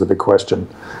certainly is the big question.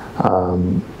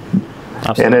 And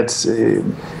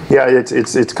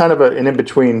it's kind of an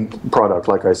in-between product,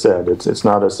 like I said. It's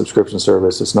not a subscription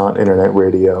service. It's not internet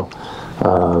radio.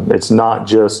 It's not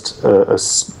just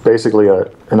basically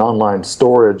an online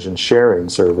storage and sharing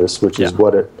service, which is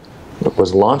what it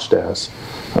was launched as.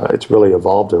 It's really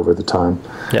evolved over the time.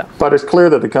 Yeah. But it's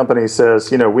clear that the company says,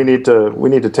 we need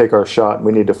to take our shot.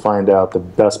 We need to find out the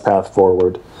best path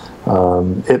forward.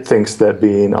 It thinks that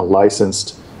being a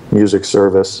licensed music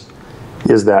service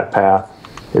is that path.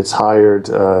 It's hired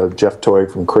Jeff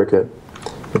Toig from Cricket.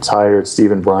 It's hired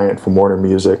Stephen Bryant from Warner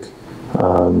Music.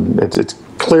 It's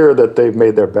clear that they've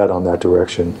made their bet on that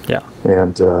direction. Yeah.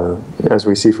 And as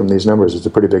we see from these numbers, it's a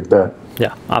pretty big bet.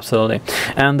 Yeah, absolutely.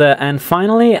 And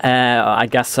finally, I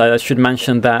guess I should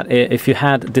mention that if you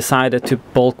had decided to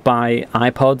bulk buy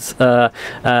iPods a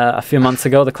few months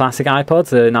ago, the classic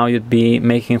iPods, now you'd be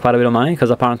making quite a bit of money, because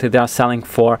apparently they are selling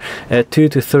for 2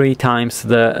 to 3 times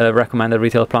the recommended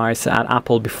retail price at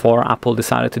Apple before Apple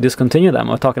decided to discontinue them.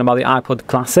 We're talking about the iPod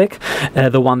Classic,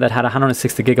 the one that had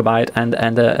 160 gigabyte and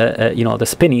the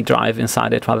spinny drive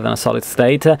inside it rather than a solid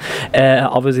state.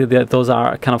 Obviously, those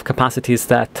are kind of capacities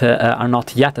that are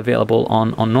not yet available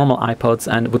on normal iPods,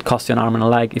 and would cost you an arm and a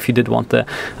leg if you did want the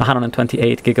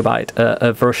 128 gigabyte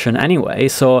version anyway.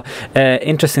 So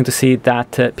interesting to see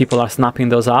that people are snapping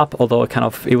those up, although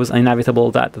it was inevitable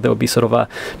that there would be sort of a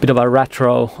bit of a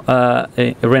retro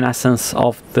renaissance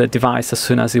of the device as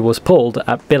soon as it was pulled,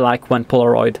 a bit like when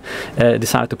Polaroid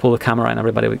decided to pull the camera and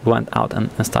everybody went out and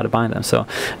started buying them. So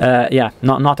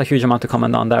not a huge amount to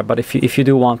comment on there, but if you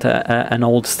do want an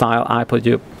old style iPod,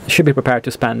 you should be prepared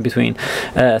to spend between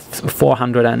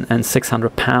 400 and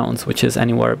 600 pounds, which is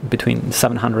anywhere between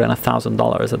 $700 and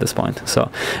 $1,000 at this point. So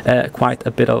quite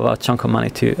a bit of a chunk of money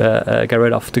to get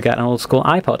rid of to get an old school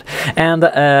iPod. And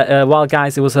well,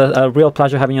 guys, it was a real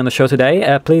pleasure having you on the show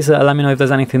today. Please let me know if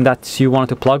there's anything that you wanted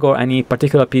to plug, or any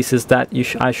particular pieces that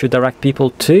I should direct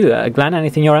people to. Glenn,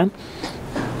 anything you're in?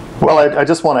 Well, I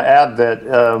just want to add that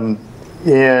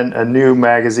in a new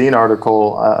magazine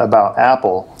article about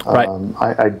Apple, right.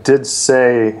 I did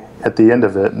say at the end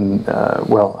of it, and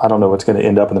well, I don't know what's going to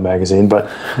end up in the magazine, but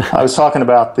I was talking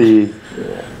about the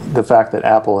fact that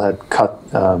Apple had cut,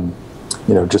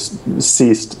 just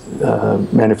ceased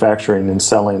manufacturing and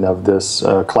selling of this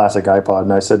classic iPod,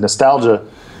 and I said nostalgia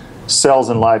sells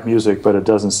in live music, but it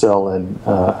doesn't sell in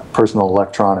personal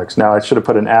electronics. Now, I should have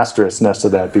put an asterisk next to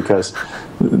that, because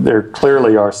there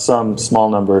clearly are some small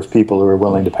number of people who are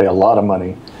willing to pay a lot of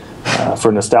money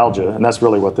for nostalgia, and that's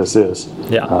really what this is.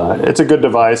 Yeah. It's a good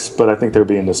device, but I think they're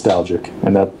being nostalgic,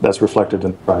 and that's reflected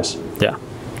in the price. Yeah.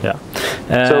 Yeah.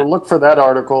 So look for that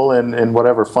article in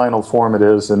whatever final form it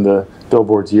is in the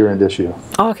Billboard's year-end issue.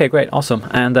 Okay, great, awesome.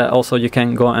 And also you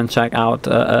can go and check out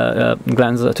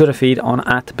Glenn's Twitter feed on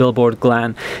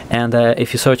 @BillboardGlenn, and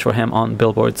if you search for him on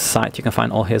Billboard's site, you can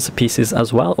find all his pieces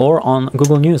as well, or on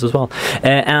Google News as well.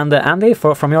 And Andy,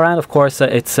 from your end, of course,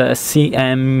 it's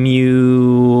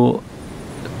CMU.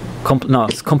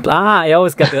 I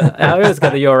always get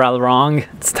the URL wrong.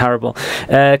 It's terrible.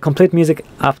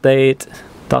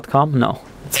 CompleteMusicUpdate.com. No,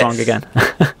 it's wrong again.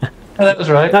 That was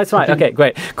right. That's right. Okay,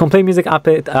 great.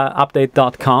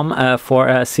 CompleteMusicUpdate.com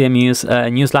for CMU's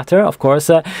newsletter. Of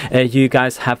course, you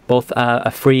guys have both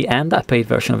a free and a paid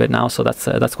version of it now, so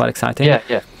that's quite exciting.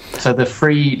 Yeah. So the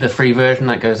free version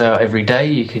that goes out every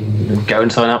day, you can go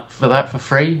and sign up for that for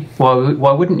free.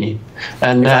 Why wouldn't you?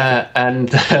 And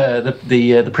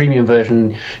the premium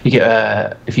version, you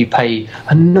get if you pay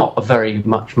not very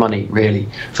much money really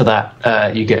for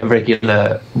that, you get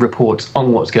regular reports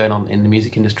on what's going on in the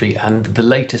music industry, and the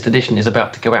latest edition is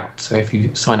about to go out. So if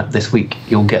you sign up this week,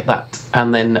 you'll get that,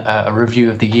 and then a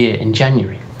review of the year in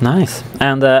January. Nice.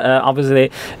 And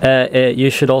obviously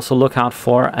you should also look out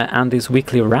for Andy's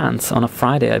weekly rants on a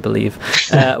Friday, I believe,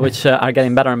 which are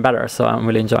getting better and better, so I'm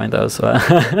really enjoying those.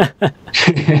 There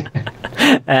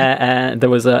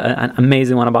was an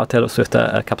amazing one about Taylor Swift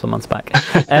a couple of months back.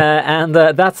 And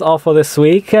that's all for this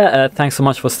week. Thanks so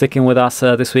much for sticking with us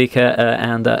this week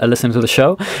and listening to the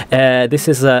show. This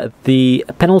is the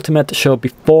penultimate show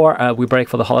before we break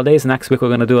for the holidays. Next week we're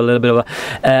going to do a little bit of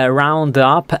a round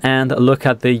up and look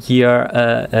at the year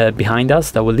behind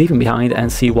us that we're leaving behind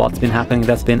and see what's been happening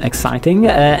that's been exciting.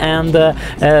 And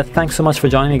thanks so much for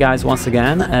joining me, guys, once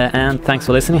again. And thanks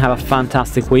for listening. Have a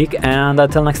fantastic week, and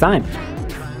until next time.